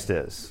Antichrist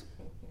is,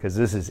 because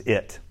this is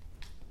it.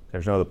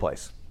 There's no other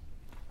place.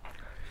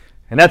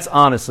 And that's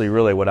honestly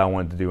really what I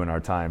wanted to do in our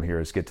time here,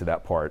 is get to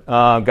that part.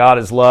 God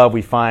is love.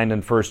 We find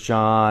in 1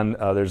 John,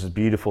 there's a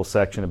beautiful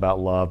section about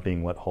love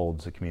being what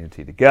holds the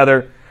community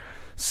together.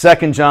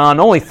 2 John,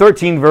 only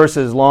 13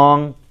 verses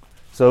long,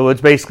 so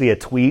it's basically a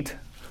tweet.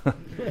 Want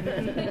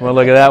to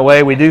look at it that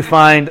way? We do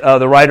find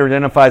the writer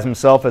identifies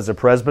himself as a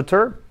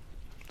presbyter,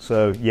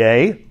 so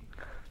yay.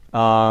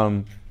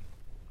 And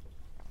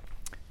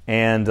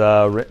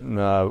written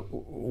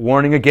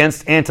warning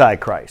against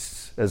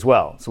antichrists as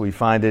well. So we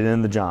find it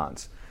in the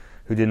Johns,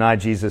 who deny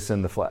Jesus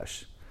in the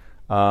flesh.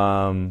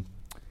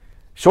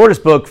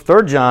 Shortest book,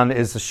 3 John,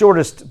 is the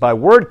shortest by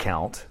word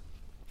count,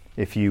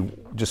 if you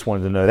just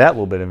wanted to know that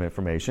little bit of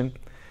information.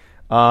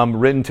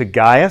 Written to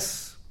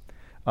Gaius.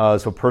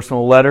 So a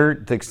personal letter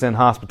to extend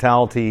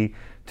hospitality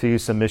to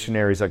some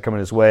missionaries that come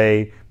in his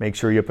way. Make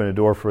sure you open a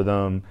door for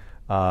them.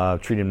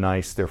 Treat them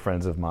nice. They're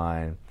friends of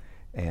mine.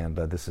 And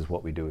this is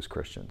what we do as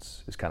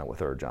Christians, is kind of what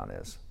 3 John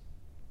is.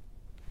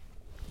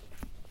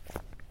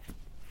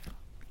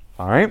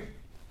 All right?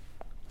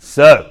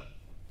 So,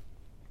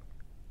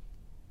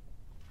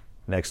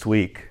 next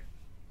week,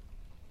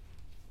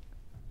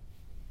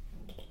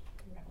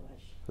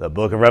 the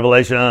book of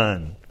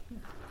Revelation.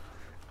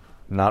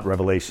 Not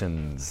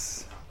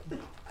Revelations.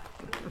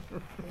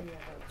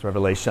 It's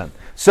Revelation.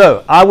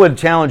 So, I would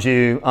challenge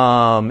you,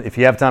 if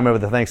you have time over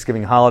the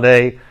Thanksgiving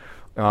holiday,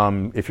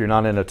 if you're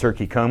not in a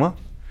turkey coma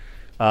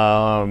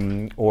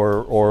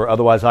or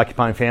otherwise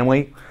occupying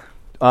family,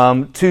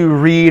 to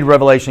read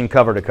Revelation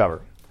cover to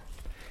cover.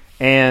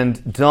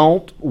 And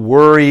don't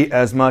worry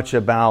as much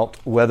about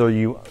whether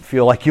you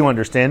feel like you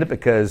understand it,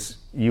 because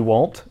you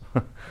won't.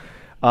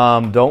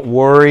 Don't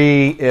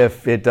worry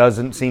if it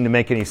doesn't seem to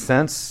make any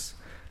sense,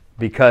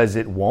 because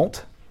it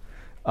won't.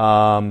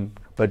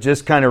 But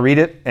just kind of read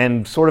it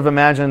and sort of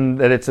imagine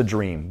that it's a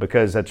dream,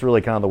 because that's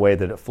really kind of the way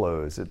that it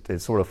flows.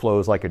 It sort of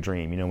flows like a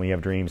dream. You know, when you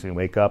have dreams and you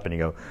wake up and you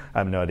go, I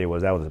have no idea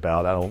what that was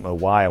about. I don't know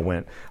why I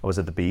was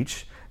at the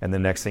beach, and the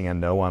next thing I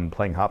know, I'm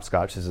playing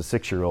hopscotch as a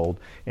 6-year-old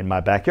in my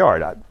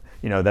backyard.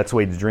 That's the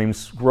way the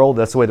dreams roll.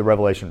 That's the way the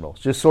revelation rolls.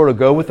 Just sort of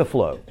go with the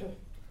flow.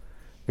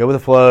 Go with the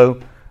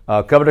flow.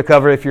 Cover to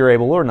cover if you're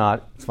able, or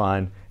not. It's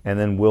fine. And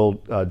then we'll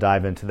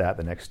dive into that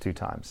the next 2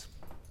 times.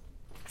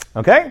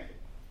 Okay?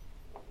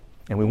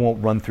 And we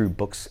won't run through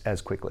books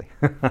as quickly.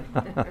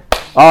 All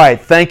right.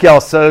 Thank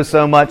y'all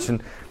so much,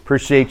 and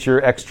appreciate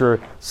your extra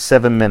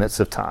 7 minutes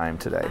of time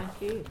today.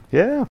 Thank you. Yeah.